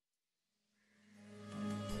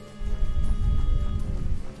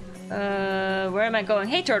 Where am I going?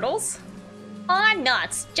 Hey, turtles. Aw,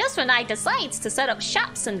 nuts. Just when I decides to set up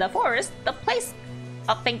shops in the forest, the place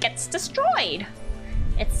up and gets destroyed.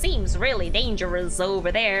 It seems really dangerous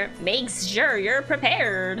over there. Make sure you're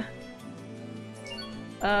prepared.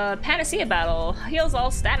 Panacea battle. Heals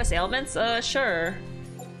all status ailments. Sure.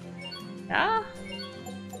 Yeah?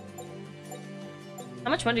 How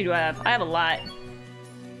much money do I have? I have a lot.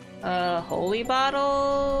 Holy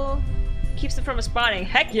bottle. Keeps it from spawning.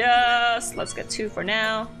 Heck yes! Let's get 2 for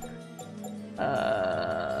now.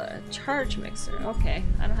 Charge mixer. Okay,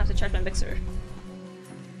 I don't have to charge my mixer.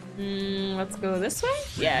 Let's go this way?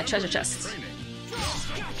 Yeah, treasure chest.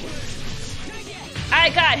 I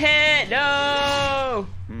got hit! No!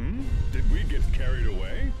 Did we get carried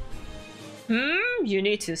away? You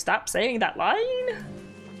need to stop saying that line.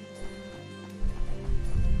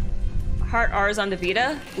 Heart R's on the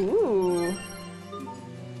Vita. Ooh.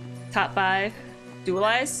 Top 5.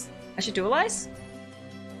 Dualize? I should dualize?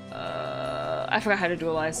 I forgot how to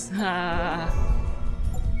dualize.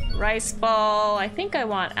 Rice ball. I think I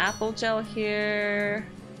want apple gel here.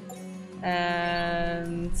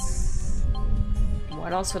 And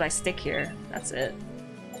what else would I stick here? That's it.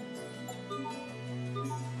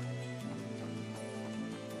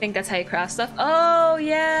 I think that's how you craft stuff. Oh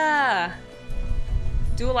yeah!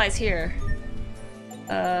 Dualize here.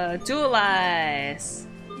 Dualize.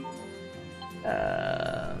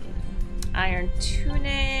 Iron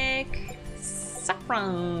tunic.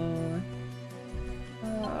 Saffron.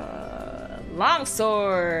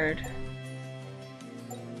 Longsword.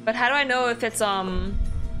 But how do I know if it's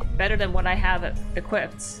better than what I have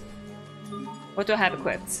equipped? What do I have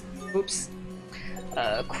equipped? Oops.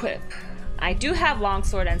 Equip. I do have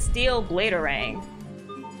longsword and steel bladerang.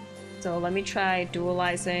 So let me try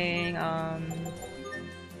dualizing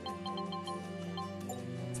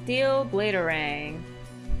steel bladerang.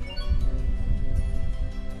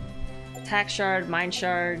 Attack shard, mind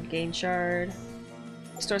shard, gain shard.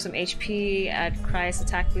 Restore some HP, add Christ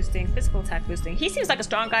attack boosting, physical attack boosting. He seems like a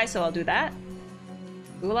strong guy, so I'll do that.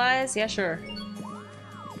 Dualize? Yeah, sure.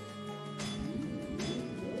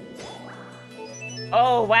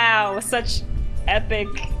 Oh wow, such epic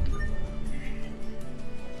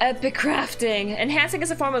crafting. Enhancing is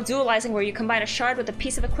a form of dualizing where you combine a shard with a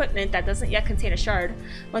piece of equipment that doesn't yet contain a shard.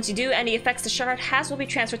 Once you do, any effects the shard has will be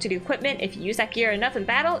transferred to the equipment. If you use that gear enough in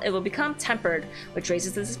battle, it will become tempered, which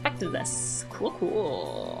raises its effectiveness. Cool,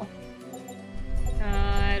 cool.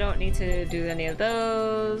 I don't need to do any of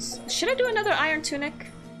those. Should I do another iron tunic?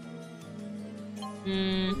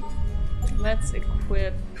 Let's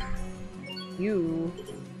equip you.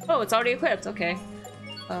 Oh, it's already equipped. Okay.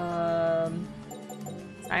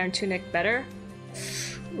 Iron tunic better.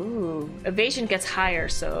 Ooh, evasion gets higher,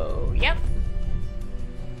 so yep.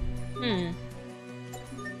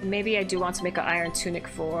 Maybe I do want to make an iron tunic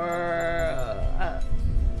for.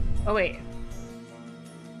 Oh wait.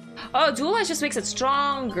 Oh, dualize just makes it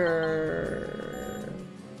stronger.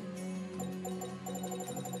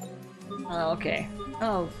 Oh, okay.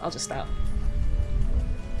 Oh, I'll just stop.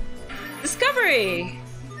 Discovery!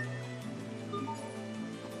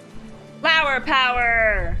 Flower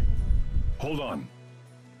power! Hold on.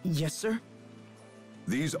 Yes, sir?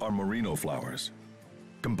 These are merino flowers.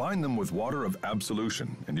 Combine them with water of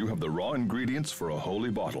absolution, and you have the raw ingredients for a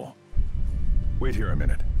holy bottle. Wait here a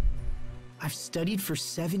minute. I've studied for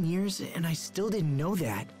 7 years, and I still didn't know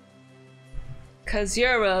that. 'Cause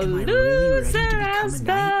you're a Am I really loser, ready to become a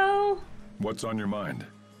Asbel! What's on your mind?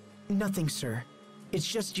 Nothing, sir. It's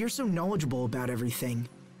just you're so knowledgeable about everything,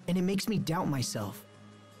 and it makes me doubt myself.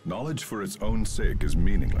 Knowledge for its own sake is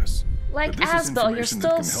meaningless. Like, But this is Asbel, you're information that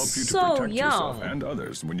still can help you to so protect yourself young. and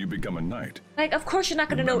others when you become a knight. Like, of course you're not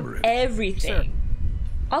gonna know Remember it. everything.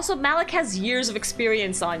 Also, Malik has years of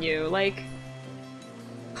experience on you. Like,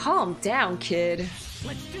 calm down, kid.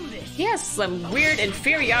 Let's do this. He has some weird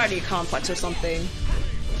inferiority complex or something.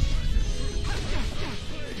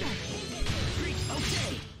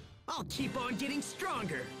 Okay, I'll keep on getting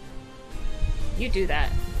stronger. You do that.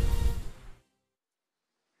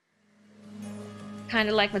 Kind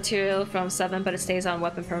of like material from 7, but it stays on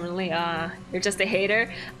weapon permanently. You're just a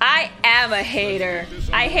hater? I am a hater.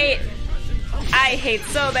 I hate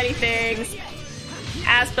so many things.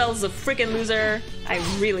 Asbel's a freaking loser. I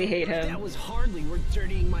really hate him. That was hardly worth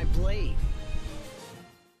dirtying my blade.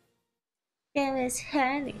 There was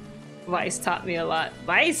honey. Vice taught me a lot.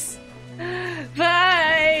 Vice!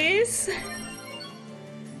 Vice!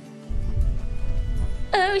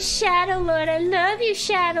 Oh, Shadow Lord, I love you,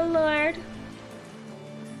 Shadow Lord.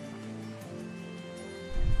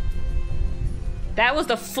 That was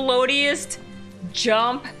the floatiest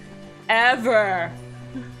jump ever.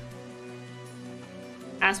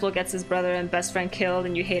 Aspel gets his brother and best friend killed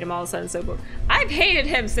and you hate him all of a sudden so forth. I've hated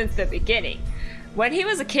him since the beginning. When he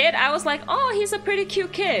was a kid, I was like, oh, he's a pretty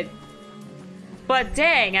cute kid. But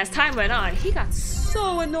dang, as time went on, he got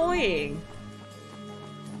so annoying.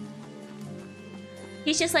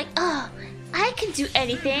 He's just like, oh, I can do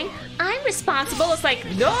anything. I'm responsible. It's like,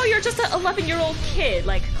 no, you're just an 11-year-old kid.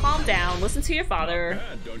 Like, calm down, listen to your father.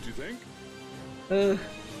 Bad, don't you think? Ugh.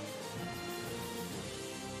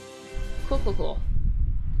 Cool.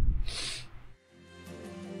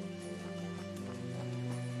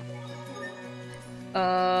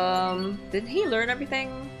 Did he learn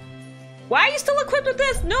everything? Why are you still equipped with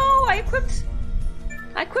this? No, I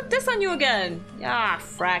equipped this on you again. Ah,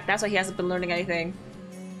 frack. That's why he hasn't been learning anything.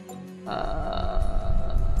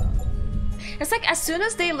 It's like as soon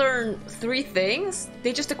as they learn 3 things,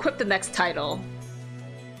 they just equip the next title.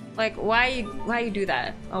 Like, why you do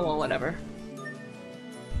that? Oh well, whatever.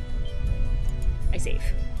 I save.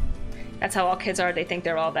 That's how all kids are. They think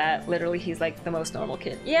they're all that. Literally, he's like the most normal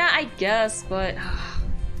kid. Yeah, I guess, but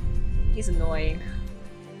he's annoying.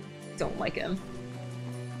 Don't like him.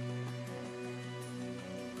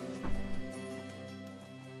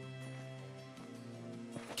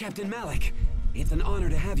 Captain Malik, it's an honor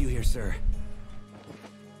to have you here, sir.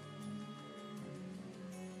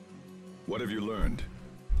 What have you learned?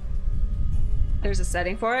 There's a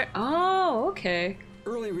setting for it? Oh, okay.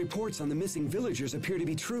 Early reports on the missing villagers appear to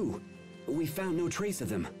be true. We found no trace of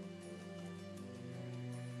them.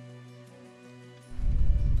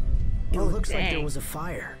 It looks like dang. there was a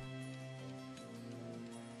fire.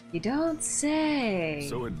 You don't say.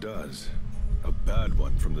 So it does. A bad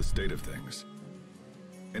one from the state of things.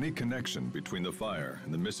 Any connection between the fire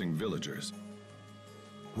and the missing villagers?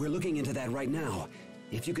 We're looking into that right now.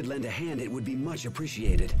 If you could lend a hand, it would be much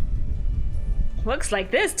appreciated. Looks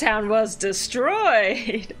like this town was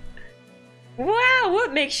destroyed. Wow,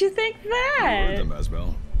 what makes you think You that? heard them,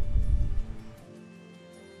 Asbel.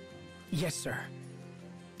 Yes, sir.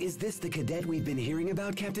 Is this the cadet we've been hearing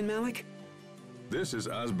about, Captain Malik? This is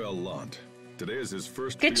Asbel Lant. Today is his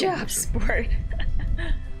first Good field job, mission. sport.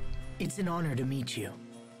 It's an honor to meet you.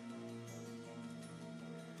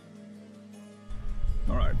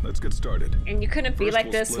 All right, let's get started. And you couldn't be First, like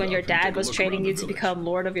we'll this split when your up and take dad a was look training around you the to village. become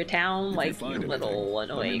lord of your town? If Like, you you find little anything, let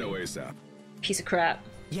me annoying know ASAP. piece of crap.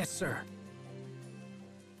 Yes, sir.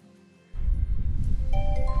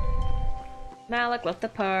 Malik left the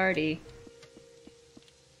party.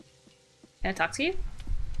 Can I talk to you?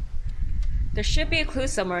 There should be a clue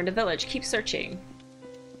somewhere in the village. Keep searching.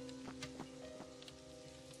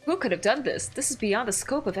 Who could have done this? This is beyond the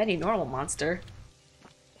scope of any normal monster.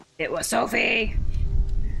 It was Sophie!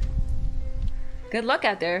 Good luck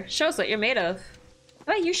out there. Shows what you're made of.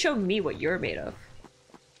 How about you show me what you're made of?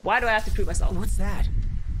 Why do I have to prove myself? What's that?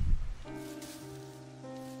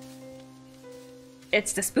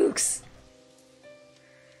 It's the spooks.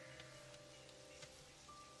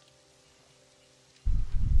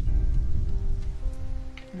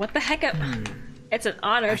 What the heck? It's an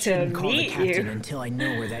honor I to shouldn't call the meet captain you. until I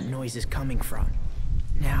know where that noise is coming from.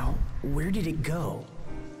 Now, where did it go?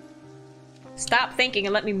 Stop thinking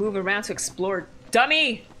and let me move around to explore,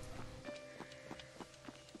 dummy!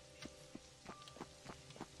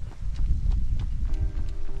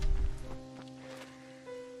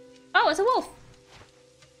 Oh, it's a wolf.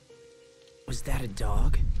 Was that a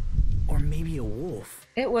dog? Or maybe a wolf?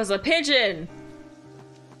 It was a pigeon.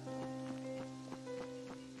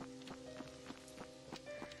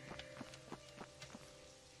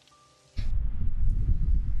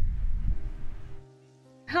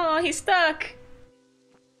 Oh, he's stuck.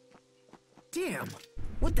 Damn!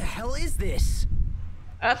 What the hell is this?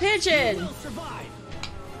 A pigeon. Will survive.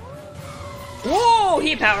 Whoa,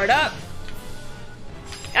 he powered up.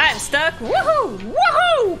 I'm stuck. Woohoo!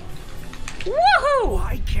 Woohoo! Woohoo!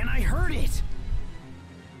 Why can't I hurt it?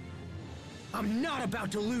 I'm not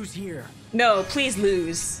about to lose here. No, please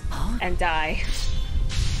lose. Huh? And die.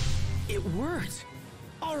 It worked.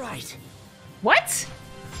 All right. What?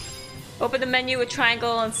 Open the menu with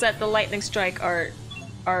triangle and set the lightning strike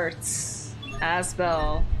arts.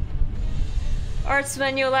 Asbel. Arts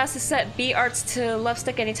menu allows to set B arts to left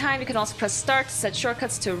stick anytime. You can also press start to set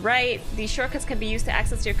shortcuts to right. These shortcuts can be used to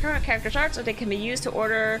access your current character's arts, or they can be used to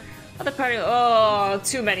order other party. Oh,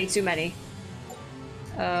 too many, too many.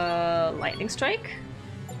 Lightning strike?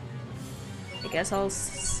 I guess I'll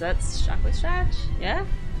set shockwave stretch? Yeah?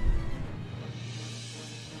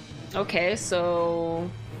 Okay,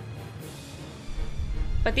 so...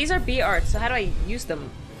 But these are B arts, so how do I use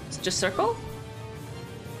them? Just circle?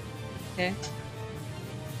 Okay.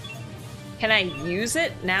 Can I use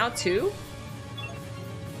it now too?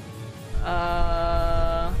 No,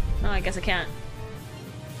 I guess I can't.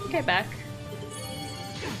 Okay, back.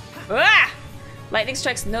 Ah! Lightning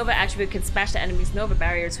Strike's Nova attribute can smash the enemy's Nova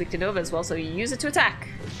barrier. It's weak to Nova as well, so you use it to attack.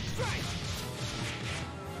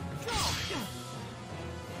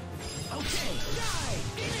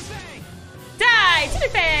 Die!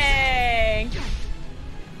 Timmy Bang!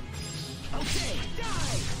 Okay,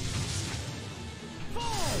 die.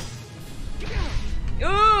 Fall.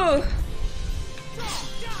 Ooh!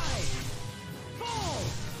 Die. Fall.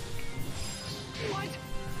 What?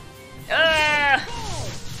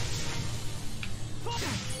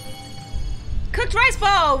 Cooked rice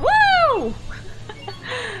ball! Woo!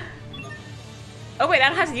 Oh wait, I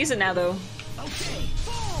don't have to use it now though. Okay,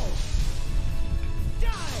 fall.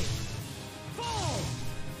 Die. Fall.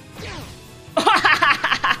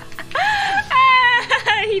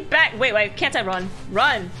 He back. Wait, can't I run?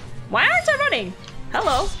 Run! Why aren't I running?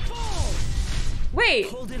 Hello. Wait.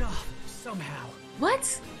 Pulled it off somehow.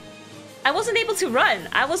 What? I wasn't able to run.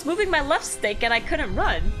 I was moving my left stick and I couldn't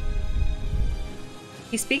run.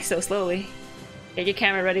 He speaks so slowly. Get your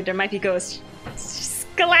camera ready. There might be ghosts.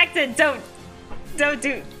 Galactic, don't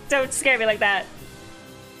scare me like that.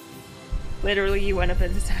 Literally, you went up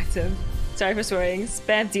and attacked him. Sorry for swearing.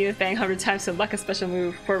 Spam Demon Fang 100 times to unlock a special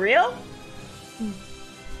move. For real?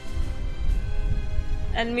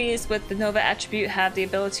 Enemies with the Nova attribute have the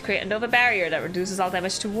ability to create a Nova barrier that reduces all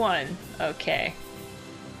damage to 1. Okay.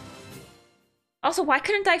 Also, why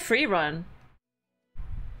couldn't I free run?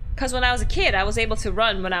 Because when I was a kid, I was able to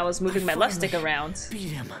run when I was moving my left stick around. Beat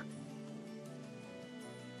him.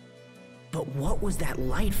 But what was that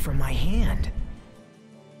light from my hand?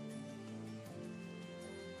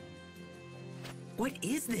 What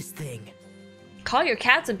is this thing? Call your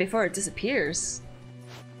captain before it disappears.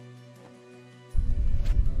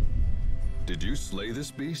 Did you slay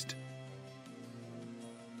this beast?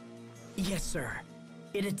 Yes, sir.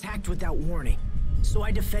 It attacked without warning, so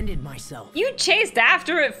I defended myself. You chased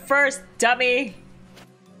after it first, dummy!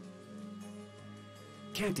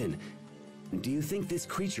 Captain, do you think this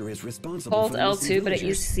creature is responsible Hold for L2, but it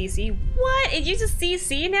uses CC. What? It uses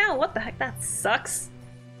CC now? What the heck? That sucks.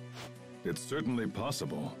 It's certainly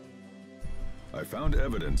possible. I found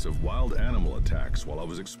evidence of wild animal attacks while I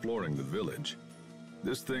was exploring the village.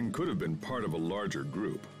 This thing could have been part of a larger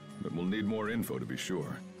group, but we'll need more info to be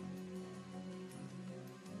sure.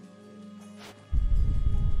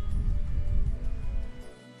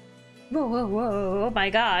 Whoa, whoa, whoa, oh my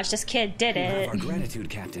gosh, this kid did You it. have our gratitude,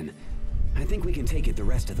 Captain. I think we can take it the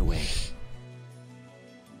rest of the way.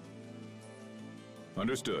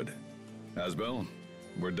 Understood. Asbel,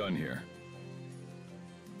 we're done here.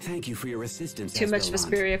 Thank you for your assistance, Too much Asbelant.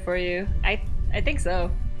 Vesperia for you. I think so.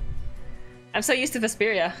 I'm so used to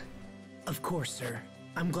Vesperia. Of course, sir.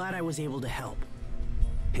 I'm glad I was able to help.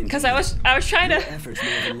 Because I was trying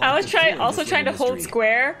to also trying to hold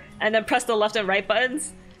square and then press the left and right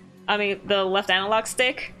buttons. I mean the left analog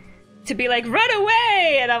stick to be like run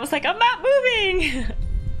away, and I was like I'm not moving.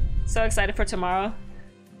 So excited for tomorrow.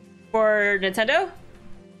 For Nintendo?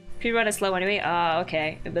 Pre-run is slow anyway.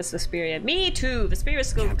 Okay. This Vesperia. Me too. Vesperia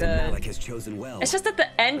is good. Malik has chosen well. It's just that the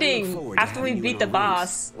ending after we beat the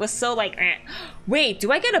boss was so like. Wait,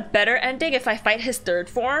 do I get a better ending if I fight his third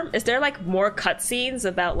form? Is there like more cutscenes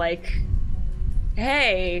about like,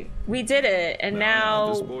 hey, we did it, and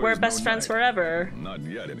now we're best friends forever? Not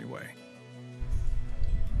yet, anyway.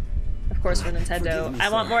 Of course, for Nintendo. I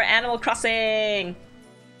want more Animal Crossing.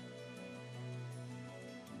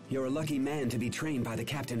 You're a lucky man to be trained by the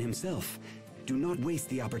captain himself. Do not waste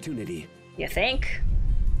the opportunity. You think?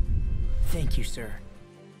 Thank you, sir.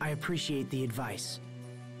 I appreciate the advice.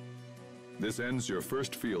 This ends your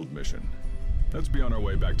first field mission. Let's be on our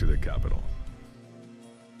way back to the capital.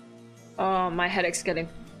 Oh, my headache's getting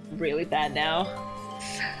really bad now.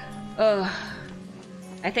 Ugh.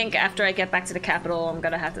 I think after I get back to the capital, I'm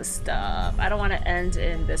gonna have to stop. I don't want to end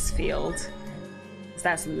in this field. 'Cause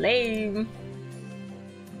that's lame.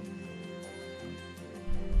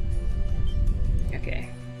 Okay.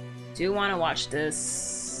 Do want to watch this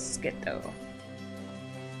skit though.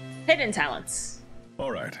 Hidden talents.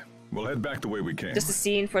 All right, we'll head back the way we came. Just a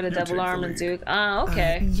scene for the You double take arm the and lead. Duke.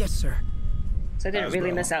 Okay. Yes, sir. So I didn't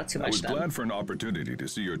really Asbel, miss out too I much was then. glad for an opportunity to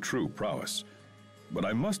see your true prowess, but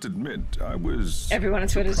I must admit I was. Everyone on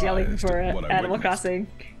Twitter's yelling surprised for at what I Animal witnessed. Crossing.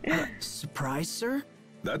 Surprise, sir?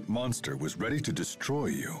 That monster was ready to destroy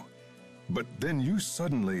you, but then you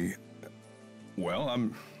suddenly. Well,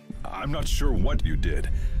 I'm not sure what you did.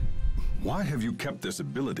 Why have you kept this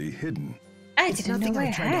ability hidden? I It's didn't nothing know I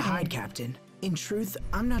I tried to had hide, it. Captain. In truth,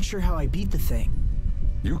 I'm not sure how I beat the thing.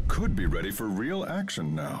 You could be ready for real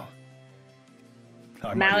action now. I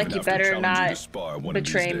might Malik, even you have to better challenge you not to spar one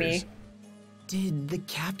betray of these me. days. Did the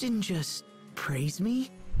captain just praise me?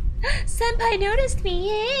 Senpai noticed me.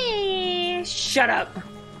 Yay! Shut up.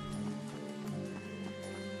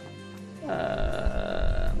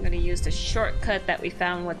 I'm gonna use the shortcut that we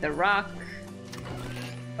found with the rock.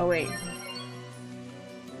 Oh wait.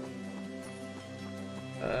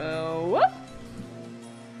 Whoop!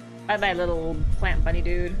 Bye bye, little plant bunny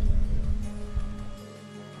dude.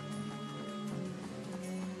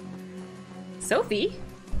 Sophie?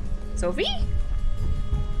 Sophie?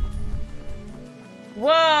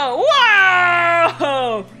 Whoa!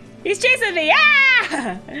 Whoa! He's chasing me!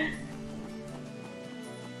 Ah!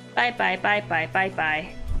 Bye bye bye bye bye bye.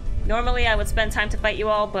 Normally I would spend time to fight you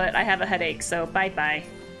all, but I have a headache, so bye bye.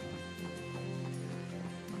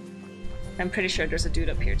 I'm pretty sure there's a dude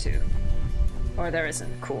up here too. Or there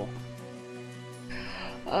isn't. Cool.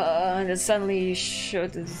 And then suddenly you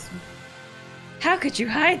showed this. How could you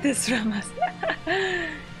hide this from us?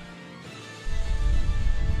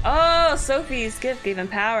 Oh, Sophie's gift gave him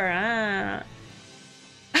power. Ah.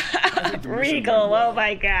 Regal, oh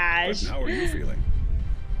my gosh. But how are you feeling?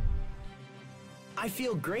 I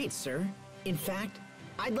feel great, sir. In fact,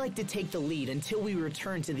 I'd like to take the lead until we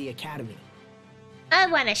return to the academy. I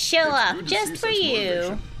want to show It's off good to see just for such you.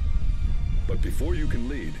 motivation. But before you can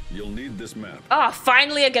lead, you'll need this map. Oh,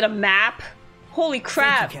 finally I get a map. Holy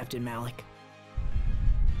crap. Thank you, Captain Malik.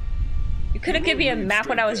 You could have given me a We'll lead map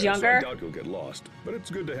when I was straight there, younger. So I doubt you'll get lost, but it's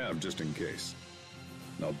good to have just in case.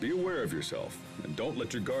 Now be aware of yourself, and don't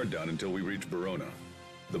let your guard down until we reach Verona.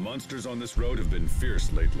 The monsters on this road have been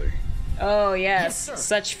fierce lately. Oh yes,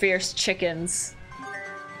 such fierce chickens.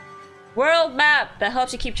 World map that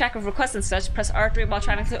helps you keep track of requests and such. Press R3 while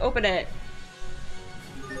trying to open it.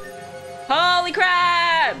 Holy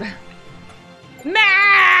crap!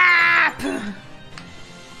 Map!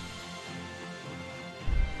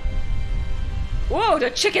 Whoa, the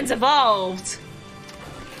chickens evolved!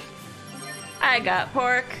 I got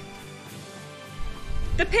pork.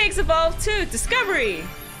 The pigs evolved too! Discovery!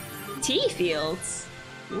 Tea fields.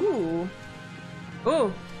 Ooh.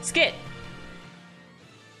 Ooh, skit.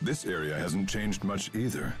 This area hasn't changed much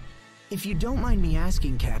either. If you don't mind me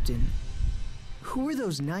asking, Captain, who were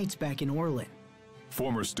those knights back in Orlin?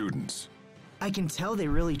 Former students. I can tell they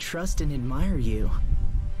really trust and admire you.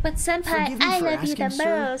 But Senpai, Forgive me I for love you the asking,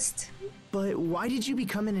 sir. most. But why did you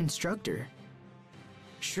become an instructor?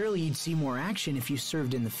 Surely you'd see more action if you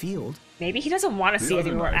served in the field. Maybe he doesn't want to see The any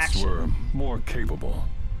other more knights action. were more capable.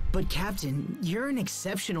 But Captain, you're an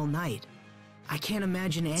exceptional knight. I can't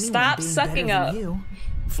imagine anyone Stop being sucking better up. than you.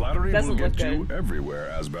 Flattery Doesn't will look get you good. everywhere,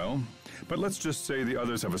 Asbel. But let's just say the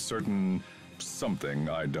others have a certain something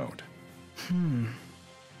I don't.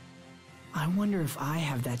 I wonder if I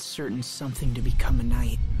have that certain something to become a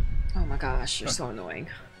knight. Oh my gosh, you're so annoying.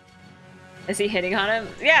 Is he hitting on him?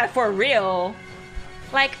 Yeah, for real.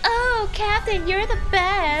 Like, oh, Captain, you're the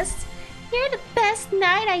best. You're the best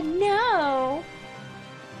knight I know.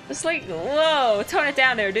 Just like, whoa, tone it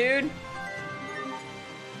down there, dude.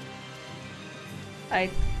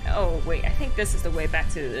 Oh wait, I think this is the way back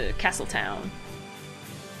to the castle town.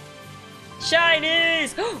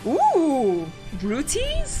 Shinies! Ooh!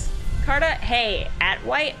 Brutes? Carta, hey, at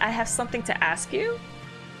White, I have something to ask you.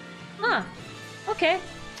 Huh. Okay.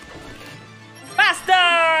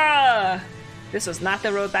 Faster! This was not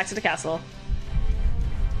the road back to the castle.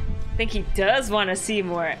 I think he does want to see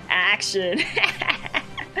more action.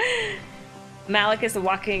 Malik is the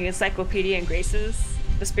walking encyclopedia and Graces.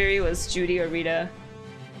 Vesperia was Judy or Rita.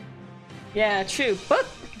 Yeah, true. But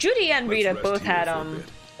Judy and Rita both had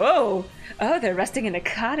oh, they're resting in a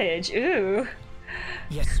cottage. Ooh.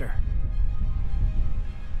 Yes, sir.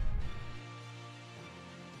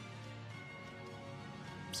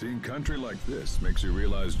 Seeing country like this makes you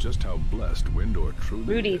realize just how blessed Windor truly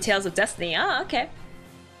Rudy, is. Tales of Destiny. Oh, okay.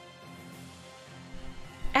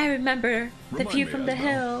 I remember the view from the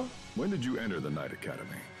hill. When did you enter the Knight Academy?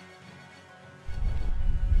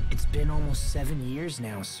 It's been almost 7 years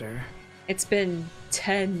now, sir. It's been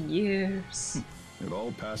 10 years. It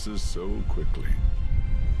all passes so quickly.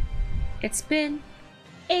 It's been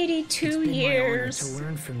 82 it's been years. My honor to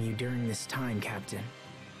learn from you during this time, Captain.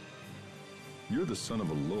 You're the son of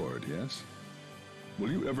a lord, yes?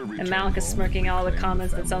 Will you ever return And Malik is home smirking and all the reclaim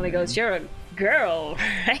comments that suddenly family goes, "You're a girl,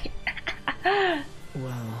 right?"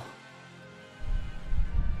 Well,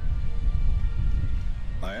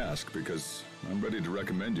 I ask because I'm ready to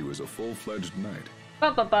recommend you as a full-fledged knight.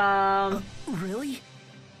 Bum. really?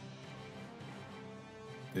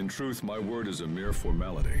 In truth, my word is a mere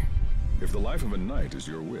formality. If the life of a knight is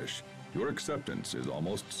your wish, your acceptance is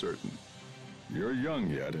almost certain. You're young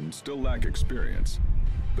yet and still lack experience,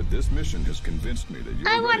 but this mission has convinced me that you're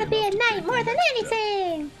I want ready to be a enough to knight take more the than next step.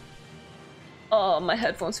 anything. Oh, my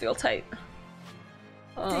headphones feel tight.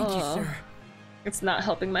 Thank you, sir. It's not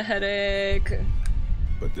helping my headache.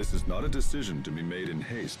 But this is not a decision to be made in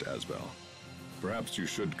haste, Asbel. Perhaps you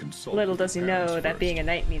should consult. Little with your does he know parents that first. being a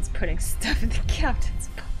knight means putting stuff in the captain's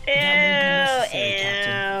book. Ew, That won't be necessary,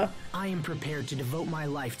 Captain. ew. I am prepared to devote my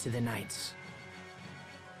life to the knights.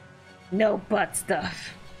 No butt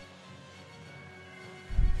stuff.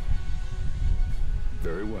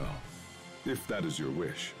 Very well, if that is your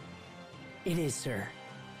wish. It is, sir.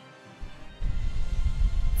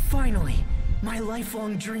 Finally, my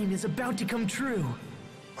lifelong dream is about to come true.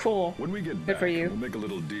 Cool. When we get Good back, for you. we'll make a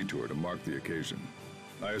little detour to mark the occasion.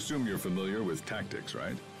 I assume you're familiar with tactics,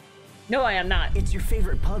 right? No, I am not. It's your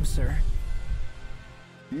favorite pub, sir.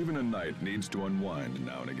 Even a knight needs to unwind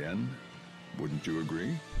now and again. Wouldn't you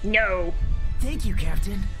agree? No. Thank you,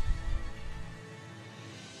 Captain.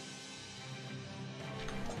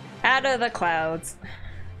 Out of the clouds.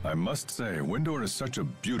 I must say, Windor is such a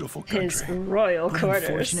beautiful country. His royal But quarters.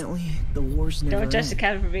 unfortunately, the war's never Don't judge the end.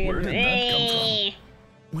 cat for being Where did that come from?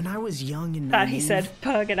 When I was young and Thought he naive, said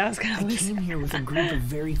pug and I was gonna I lose. came here with a group of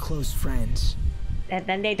very close friends. And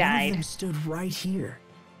then they One of died. them stood right here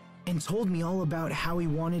and told me all about how he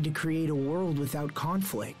wanted to create a world without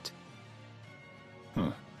conflict.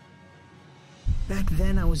 Huh. Back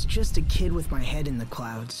then, I was just a kid with my head in the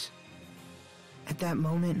clouds. At that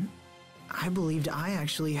moment, I believed I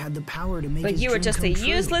actually had the power to make But his you were dream just a come true.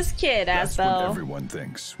 useless kid, That's what Asbel. everyone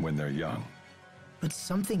thinks when they're young. But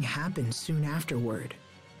something happened soon afterward.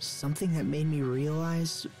 Something that made me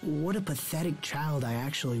realize what a pathetic child I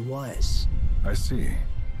actually was. I see.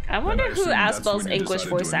 I wonder Then I who assume that's Asbel's when you English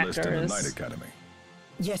decided voice to enlist actor in the is. Knight Academy.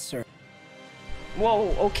 Yes, sir. Whoa,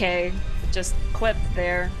 okay. Just clipped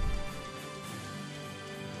there.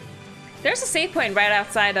 There's a save point right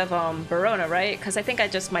outside of Verona, right? Because I think I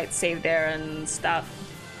just might save there and stop.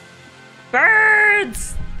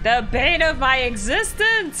 Birds! The bane of my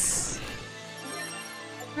existence!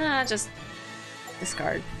 Just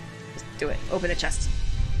discard. Just do it. Open the chest.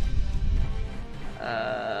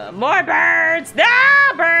 More birds! No,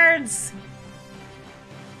 birds!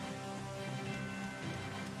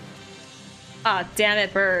 Ah, damn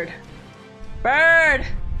it, bird. Bird!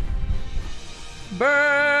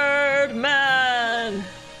 Birdman!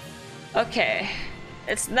 Okay.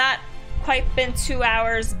 It's not quite been 2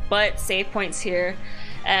 hours, but save points here.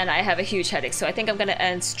 And I have a huge headache, so I think I'm gonna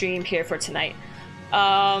end stream here for tonight.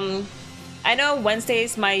 I know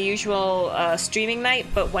Wednesday's my usual streaming night,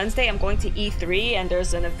 but Wednesday I'm going to E3 and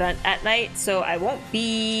there's an event at night, so I won't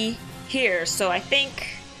be here. So I think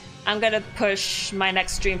I'm gonna push my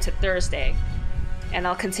next stream to Thursday, and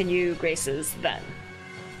I'll continue Grace's then.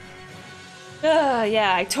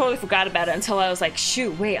 Yeah, I totally forgot about it until I was like,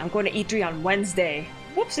 shoot, wait, I'm going to E3 on Wednesday.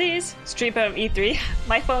 Whoopsies. Stream from E3.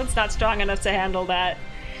 My phone's not strong enough to handle that.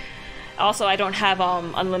 Also, I don't have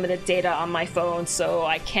unlimited data on my phone, so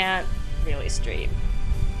I can't really stream.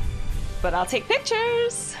 But I'll take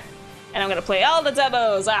pictures, and I'm gonna play all the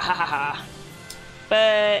demos. Ah ha ha ha.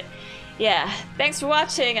 But yeah, thanks for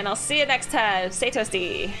watching, and I'll see you next time. Stay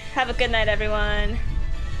toasty. Have a good night, everyone.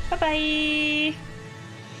 Bye bye.